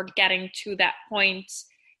when we're getting to that point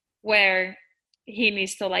where he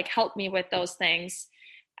needs to like help me with those things.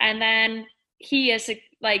 And then he is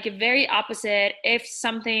like very opposite. If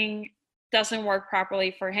something doesn't work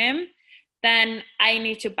properly for him, then I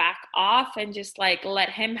need to back off and just like let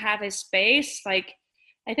him have his space. Like,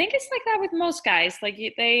 I think it's like that with most guys. Like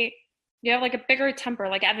you have like a bigger temper.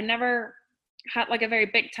 Like I've never had like a very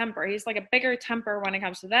big temper. He's like a bigger temper when it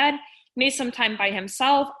comes to that. Needs some time by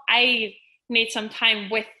himself. I need some time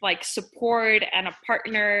with like support and a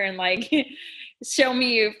partner and like show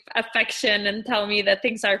me affection and tell me that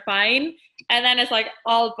things are fine. And then it's like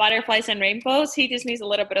all butterflies and rainbows. He just needs a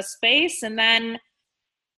little bit of space. And then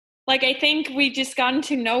like I think we just gotten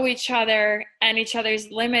to know each other and each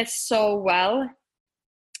other's limits so well.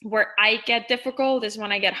 Where I get difficult is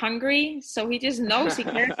when I get hungry. So he just knows he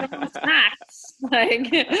cares about snacks. Like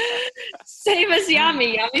same as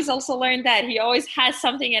Yami. Yami's also learned that he always has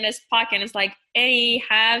something in his pocket. It's like, hey,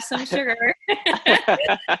 have some sugar.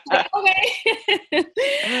 Like, okay.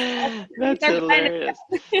 That's hilarious.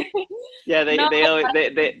 Yeah,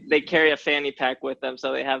 they carry a fanny pack with them,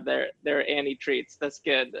 so they have their Annie treats. That's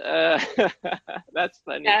good. That's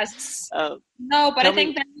funny. Yes. No, but I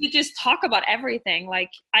think that we just talk about everything. Like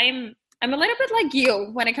I'm a little bit like you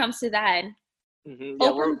when it comes to that. Mm-hmm.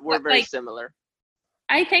 Yeah, we're very similar.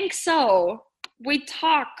 I think so. We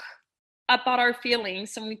talk about our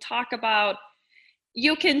feelings and we talk about,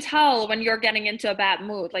 you can tell when you're getting into a bad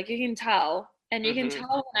mood. Like you can tell. And you can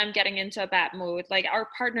tell when I'm getting into a bad mood. Like our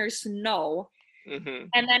partners know. Mm-hmm.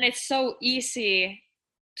 And then it's so easy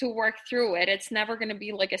to work through it. It's never going to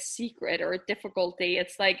be like a secret or a difficulty.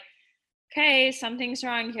 It's like, okay, something's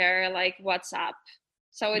wrong here. Like, what's up?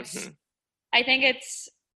 So it's, I think it's,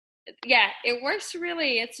 yeah, it works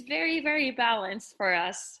really. It's very, very balanced for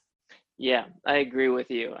us. Yeah, I agree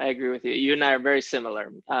with you. You and I are very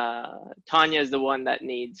similar. Tanya is the one that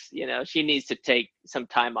needs, she needs to take some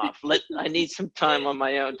time off. I need some time on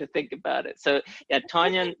my own to think about it. So yeah,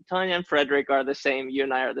 Tanya and Frederick are the same. You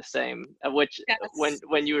and I are the same. Which yes.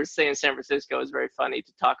 when you were saying San Francisco, it was very funny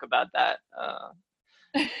to talk about that.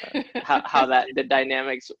 How that the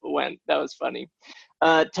dynamics went. That was funny.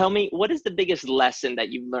 Tell me, what is the biggest lesson that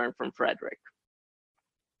you've learned from Frederick?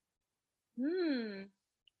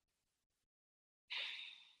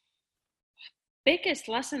 Biggest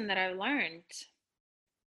lesson that I learned.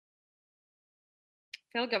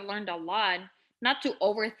 I feel like I've learned a lot. Not to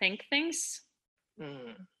overthink things.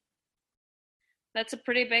 That's a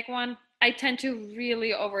pretty big one. I tend to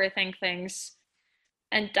really overthink things.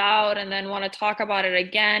 and doubt and then want to talk about it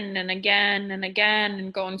again and again and again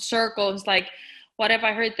and go in circles, like, what if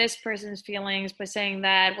I hurt this person's feelings by saying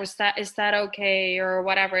that? Is that okay or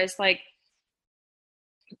whatever? It's like,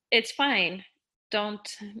 it's fine. Don't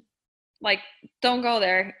like don't go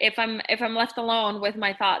there. If I'm left alone with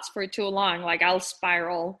my thoughts for too long, like, I'll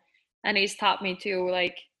spiral. And he's taught me to,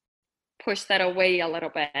 like, push that away a little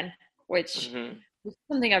bit, which Hmm. is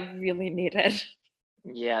something I really needed.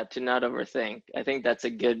 Yeah, to not overthink. I think that's a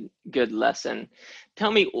good lesson.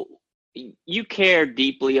 Tell me, you care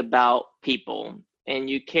deeply about people, and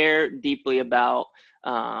you care deeply about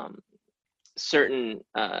um, certain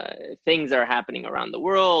things that are happening around the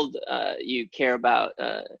world. You care about,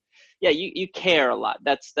 yeah, you care a lot.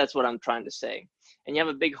 That's what I'm trying to say. And you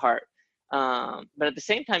have a big heart. But at the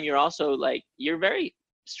same time, you're also like, you're very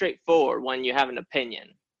straightforward when you have an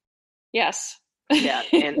opinion. Yes. Yeah,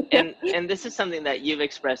 and this is something that you've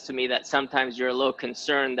expressed to me, that sometimes you're a little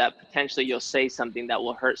concerned that potentially you'll say something that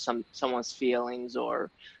will hurt someone's feelings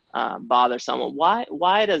or bother someone.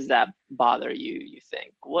 Why does that bother you? You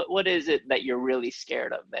think what is it that you're really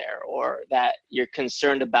scared of there, or that you're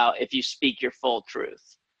concerned about if you speak your full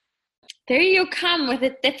truth? There you come with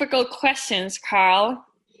the difficult questions, Carl.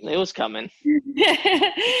 It was coming.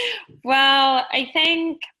 Well, I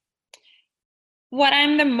think what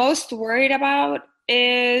I'm the most worried about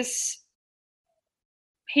is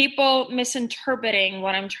people misinterpreting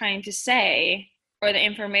what I'm trying to say or the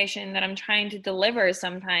information that I'm trying to deliver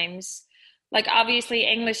sometimes. Like, obviously,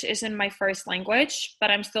 English isn't my first language,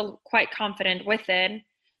 but I'm still quite confident with it.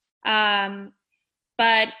 Um,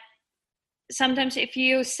 but sometimes if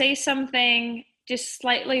you say something just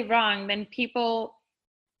slightly wrong, then people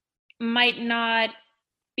might not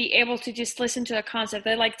be able to just listen to a concept.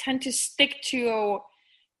 They, like, tend to stick to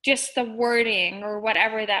just the wording or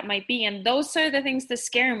whatever that might be. And those are the things that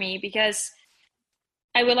scare me, because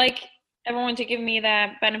I would like everyone to give me the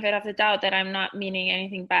benefit of the doubt that I'm not meaning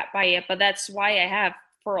anything bad by it. But that's why I have,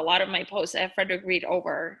 for a lot of my posts, I have Frederick read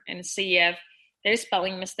over and see if there's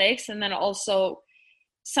spelling mistakes. And then also,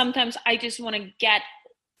 sometimes I just want to get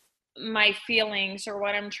my feelings or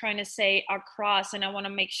what I'm trying to say across, and I want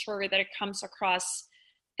to make sure that it comes across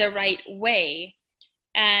the right way.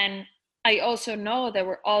 And I also know that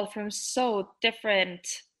we're all from so different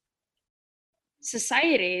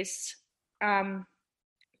societies. Um,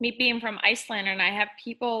 Me being from Iceland, and I have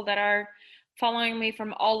people that are following me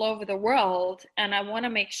from all over the world, and I want to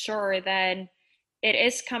make sure that it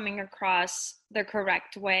is coming across the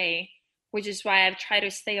correct way, which is why I've tried to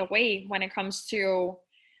stay away when it comes to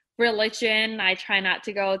religion. I try not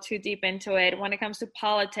to go too deep into it. When it comes to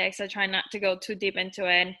politics, I try not to go too deep into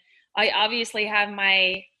it. I obviously have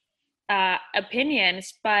my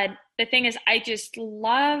opinions, but the thing is, I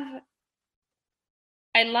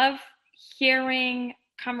love hearing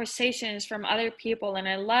conversations from other people, and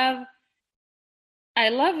I love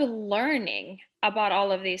learning about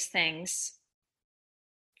all of these things.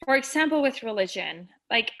 For example, with religion,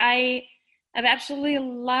 like, I've absolutely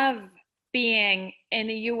love being in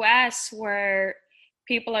the US, where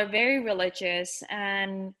people are very religious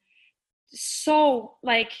and so,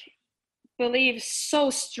 like, believe so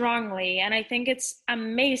strongly, and I think it's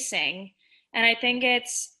amazing, and I think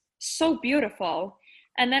it's so beautiful.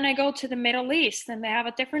 And then I go to the Middle East, and they have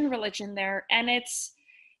a different religion there, and it's,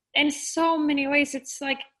 in so many ways, it's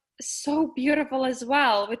like so beautiful as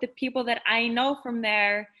well, with the people that I know from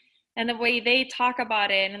there and the way they talk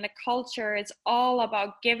about it and the culture. It's all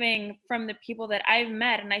about giving from the people that I've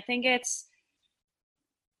met, and I think it's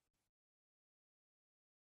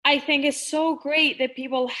so great that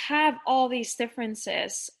people have all these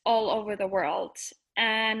differences all over the world.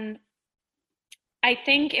 And I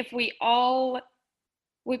think if we all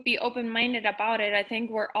would be open minded about it, I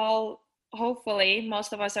think we're all, hopefully,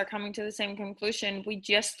 most of us are coming to the same conclusion. We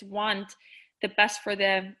just want the best for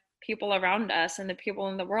the people around us and the people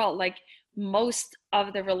in the world. Like, most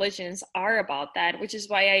of the religions are about that, which is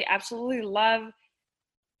why I absolutely love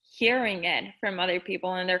hearing it from other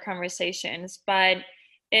people in their conversations. But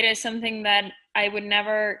it is something that I would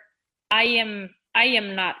never, I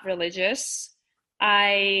am not religious.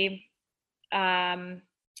 I um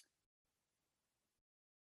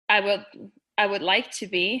I would I would like to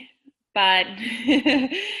be, but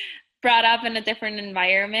brought up in a different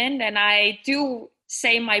environment, and I do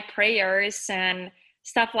say my prayers and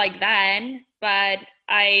stuff like that, but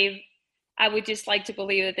I I would just like to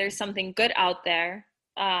believe that there's something good out there.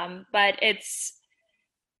 But it's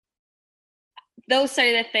those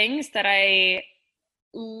are the things that I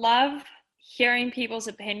love hearing people's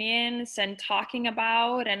opinions and talking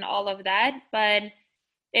about and all of that. But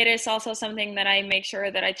it is also something that I make sure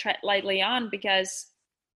that I tread lightly on, because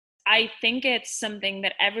I think it's something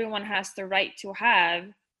that everyone has the right to have,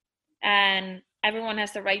 and everyone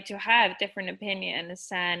has the right to have different opinions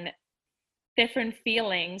and different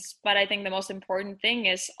feelings. But I think the most important thing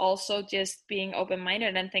is also just being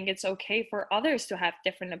open-minded and think it's okay for others to have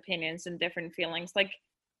different opinions and different feelings. Like,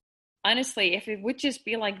 honestly, if it would just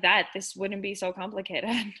be like that, this wouldn't be so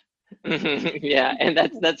complicated. Yeah, and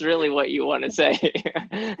that's really what you want to say.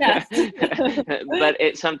 Yes. But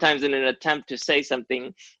it sometimes in an attempt to say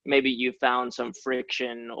something, maybe you found some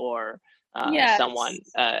friction or someone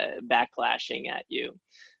Yes. backlashing at you.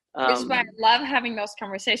 Which is why I love having those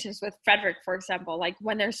conversations with Frederick, for example. Like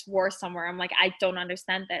when there's war somewhere, I'm like, I don't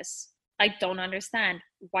understand this. I don't understand.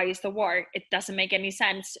 Why is the war? It doesn't make any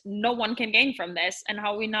sense. No one can gain from this. And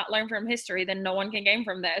how we not learn from history, then no one can gain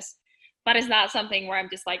from this. But it's not something where I'm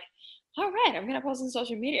just like, all right, I'm going to post on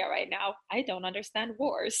social media right now. I don't understand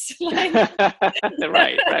wars. Like,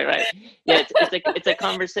 right. Yeah, it's a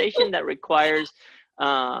conversation that requires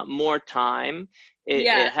more time.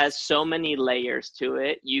 yeah, It has so many layers to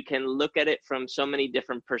it. You can look at it from so many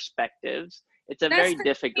different perspectives. It's a that's very the thing.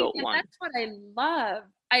 difficult And one. that's what I love.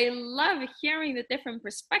 I love hearing the different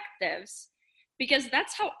perspectives because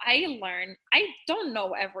that's how I learn. I don't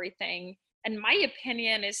know everything. And my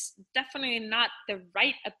opinion is definitely not the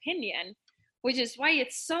right opinion, which is why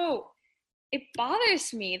it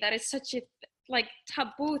bothers me that it's such a like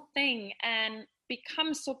taboo thing and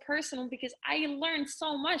becomes so personal because I learned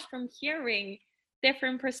so much from hearing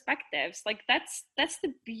different perspectives. Like that's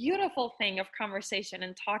the beautiful thing of conversation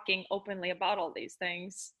and talking openly about all these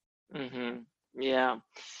things. Yeah.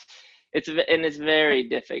 It's very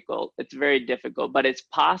difficult. It's very difficult, but it's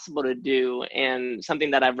possible to do. And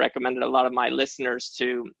something that I've recommended a lot of my listeners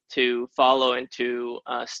to follow and to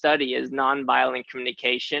study is nonviolent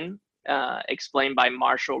communication, explained by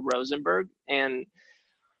Marshall Rosenberg. And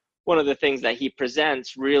one of the things that he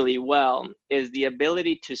presents really well is the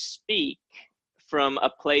ability to speak from a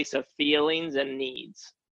place of feelings and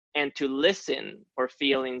needs, and to listen for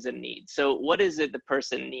feelings and needs. So what is it the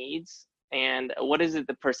person needs, and what is it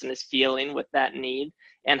the person is feeling with that need,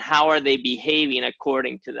 and how are they behaving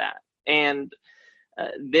according to that? And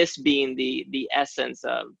this being the essence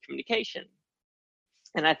of communication.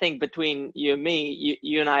 And I think between you and me,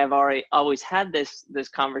 you and I have always had this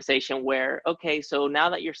conversation where, okay, so now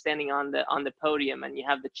that you're standing on the podium and you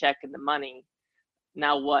have the check and the money,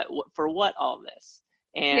 now what for what all this?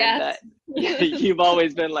 And Yes. you've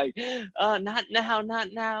always been like, oh, not now.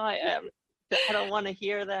 I don't want to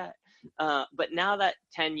hear that. But now that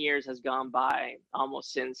 10 years has gone by,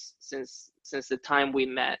 almost since the time we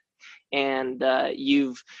met, and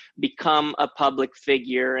you've become a public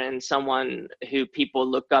figure and someone who people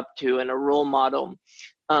look up to and a role model,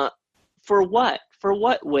 for what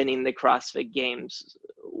winning the CrossFit Games?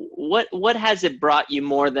 What has it brought you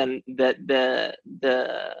more than the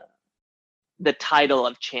title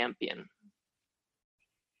of champion?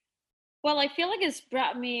 Well, I feel like it's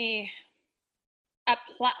brought me a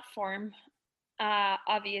platform,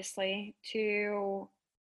 obviously, to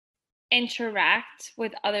interact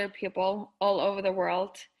with other people all over the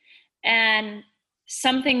world. And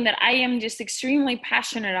something that I am just extremely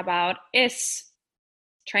passionate about is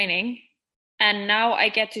training. And now I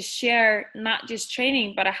get to share not just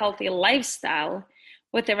training, but a healthy lifestyle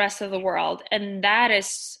with the rest of the world. And that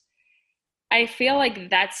is, I feel like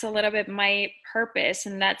that's a little bit my purpose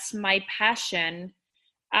and that's my passion.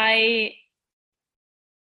 I,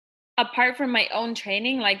 apart from my own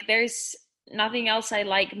training, like there's nothing else I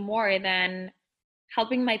like more than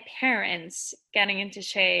helping my parents getting into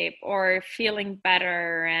shape or feeling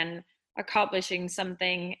better and accomplishing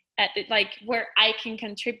something at like where I can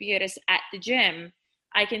contribute is at the gym.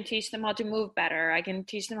 I can teach them how to move better. I can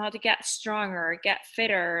teach them how to get stronger, get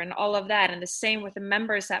fitter, and all of that. And the same with the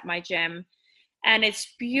members at my gym. And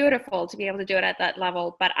it's beautiful to be able to do it at that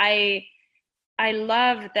level. But I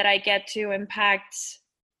love that I get to impact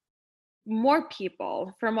more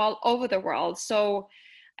people from all over the world. So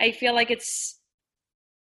I feel like it's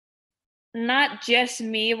not just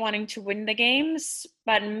me wanting to win the games,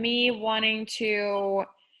 but me wanting to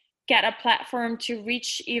get a platform to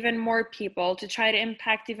reach even more people, to try to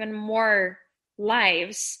impact even more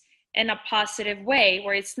lives in a positive way,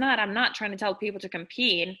 where it's not, I'm not trying to tell people to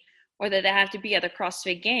compete or that they have to be at the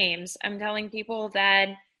CrossFit Games. I'm telling people that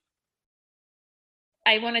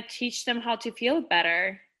I want to teach them how to feel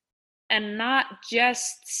better and not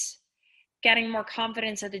just getting more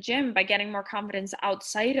confidence at the gym, by getting more confidence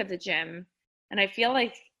outside of the gym. And I feel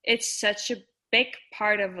like it's such a big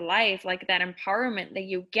part of life, like that empowerment that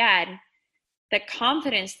you get, the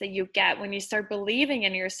confidence that you get when you start believing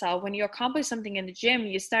in yourself. When you accomplish something in the gym,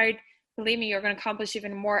 you start believe me, you're going to accomplish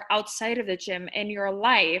even more outside of the gym in your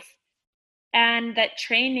life. And that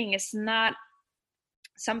training is not,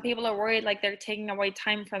 some people are worried like they're taking away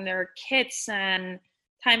time from their kids and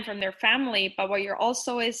time from their family, but what you're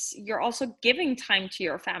also giving time to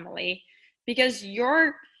your family, because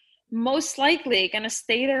you're most likely going to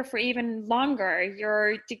stay there for even longer.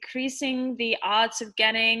 You're decreasing the odds of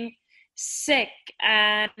getting sick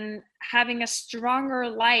and having a stronger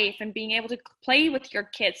life and being able to play with your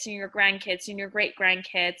kids and your grandkids and your great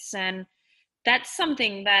grandkids. And that's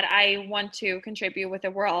something that I want to contribute with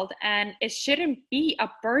the world. And it shouldn't be a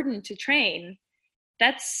burden to train.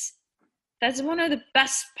 That's one of the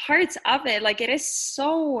best parts of it. Like, it is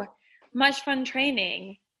so much fun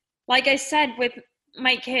training. Like I said, with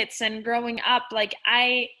my kids and growing up, like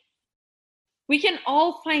we can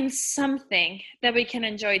all find something that we can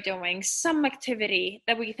enjoy doing, some activity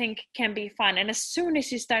that we think can be fun. And as soon as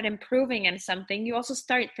you start improving in something, you also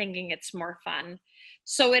start thinking it's more fun.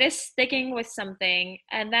 So it is sticking with something,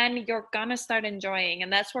 and then you're gonna start enjoying.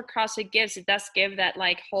 And that's what CrossFit gives. It does give that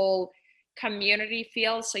like whole community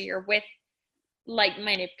feel. So you're with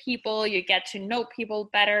like-minded people, you get to know people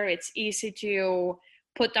better, it's easy to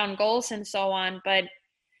put down goals and so on. But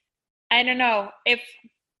I don't know, if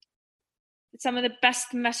some of the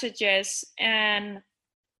best messages and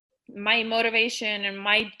my motivation and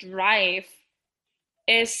my drive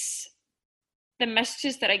is the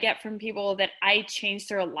messages that I get from people that I change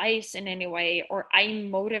their lives in any way, or I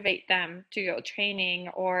motivate them to go training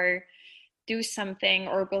or do something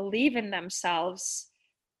or believe in themselves.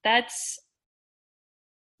 That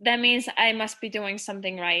means I must be doing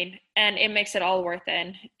something right, and it makes it all worth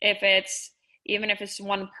it. Even if it's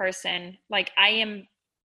one person, like I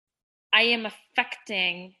am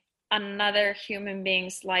affecting another human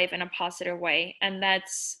being's life in a positive way, and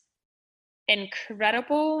that's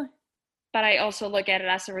incredible. But I also look at it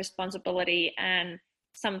as a responsibility and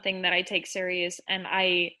something that I take serious, and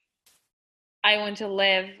I want to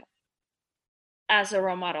live as a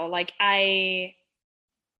role model. Like I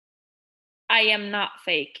am not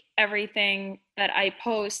fake. Everything that I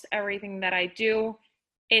post, everything that I do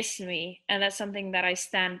is me, and that's something that I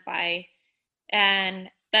stand by. And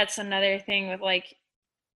that's another thing with like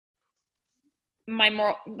my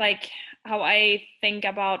more like how I think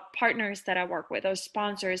about partners that I work with, or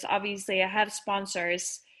sponsors. Obviously I have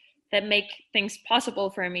sponsors that make things possible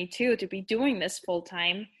for me too, to be doing this full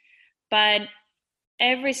time. But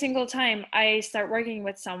every single time I start working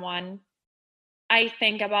with someone, I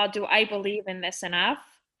think about, do I believe in this enough?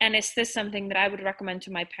 And is this something that I would recommend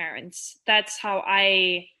to my parents? That's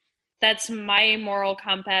my moral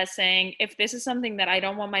compass, saying if this is something that I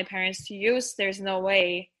don't want my parents to use, there's no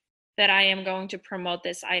way that I am going to promote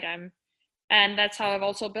this item. And that's how I've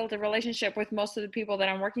also built a relationship with most of the people that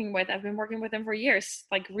I'm working with. I've been working with them for years.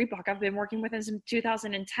 Like Reebok, I've been working with them since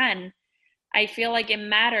 2010. I feel like it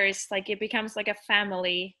matters, like it becomes like a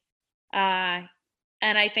family. And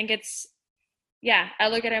I think I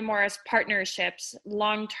look at it more as partnerships,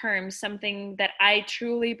 long term, something that I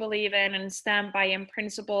truly believe in and stand by, in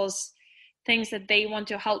principles, things that they want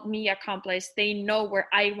to help me accomplish. They know where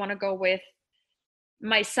I want to go with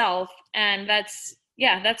myself. And that's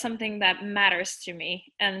something that matters to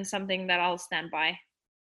me and something that I'll stand by.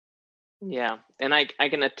 Yeah, and I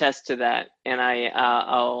can attest to that. And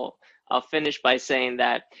I'll finish by saying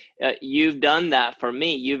that you've done that for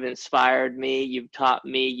me. You've inspired me. You've taught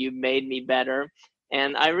me. You've made me better.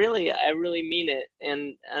 And I really mean it.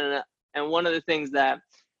 And one of the things that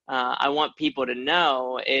I want people to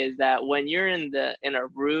know is that when you're in a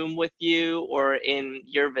room with you or in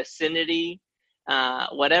your vicinity,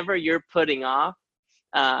 whatever you're putting off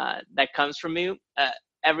that comes from you,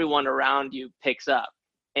 everyone around you picks up.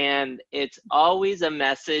 And it's always a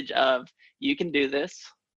message of, you can do this,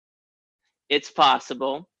 it's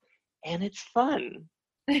possible, and it's fun.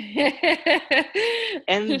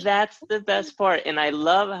 And that's the best part. And I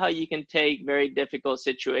love how you can take very difficult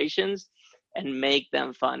situations and make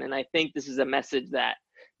them fun. And I think this is a message that,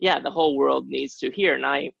 the whole world needs to hear. And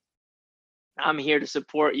I'm here to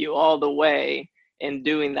support you all the way in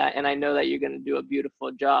doing that. And I know that you're going to do a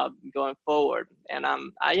beautiful job going forward. And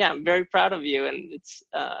I'm very proud of you. And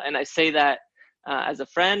and I say that as a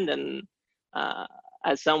friend and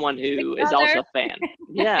as someone who is also a fan.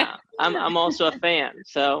 Yeah, I'm also a fan.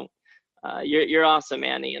 So you're awesome,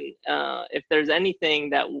 Annie. And if there's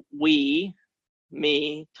anything that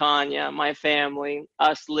me, Tanya, my family,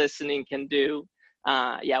 us listening can do,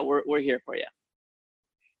 we're here for you.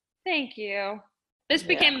 Thank you. This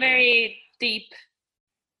became very deep.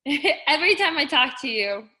 Every time I talk to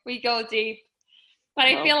you, we go deep. But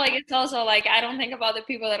I feel like it's also like I don't think about the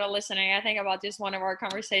people that are listening. I think about just one of our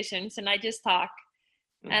conversations, and I just talk.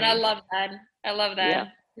 Mm-hmm. And I love that. I love that. Yeah.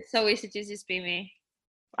 It's so easy to just be me.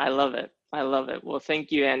 I love it. I love it. Well,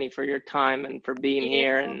 thank you, Annie, for your time and for being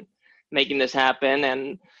here and making this happen.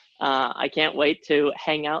 And I can't wait to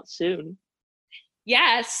hang out soon.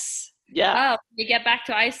 Yes. Yeah. If you get back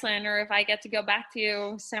to Iceland, or if I get to go back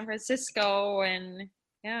to San Francisco, and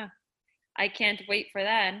yeah, I can't wait for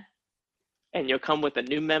that. And you'll come with a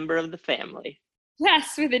new member of the family.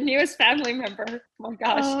 Yes, with the newest family member. Oh my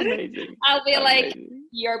gosh. Oh, amazing. I'll be like,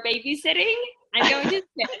 you're babysitting? I'm going to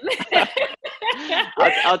swim.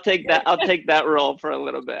 I'll take that role for a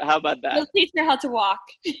little bit. How about that? We'll teach her how to walk.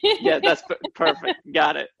 Yeah, that's perfect.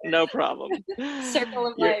 Got it. No problem. Circle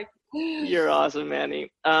of life. You're awesome,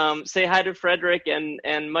 Annie. Say hi to Frederick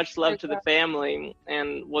and much love to the family,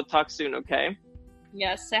 and we'll talk soon, okay?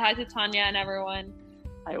 Yes, say hi to Tanya and everyone.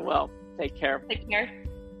 I will. Take care. Take care.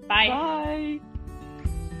 Bye. Bye.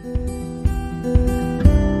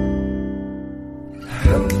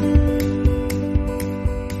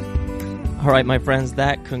 All right, my friends,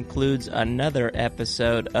 that concludes another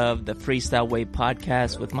episode of the Freestyle Way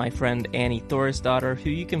podcast with my friend Annie Thorisdottir, who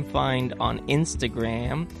you can find on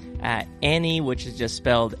Instagram at Annie, which is just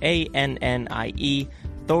spelled Annie,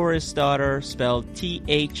 Thorisdottir, spelled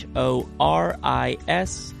ThorisDottir,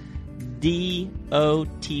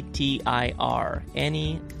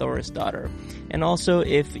 Annie Thorisdottir. And also,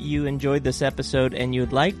 if you enjoyed this episode and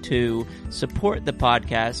you'd like to support the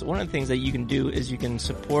podcast, one of the things that you can do is you can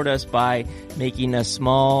support us by making a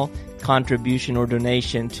small contribution or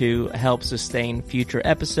donation to help sustain future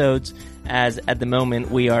episodes, as at the moment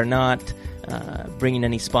we are not bringing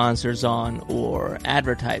any sponsors on or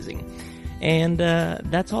advertising. And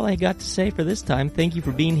that's all I got to say for this time. Thank you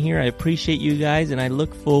for being here. I appreciate you guys, and I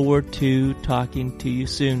look forward to talking to you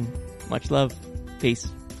soon. Much love. Peace.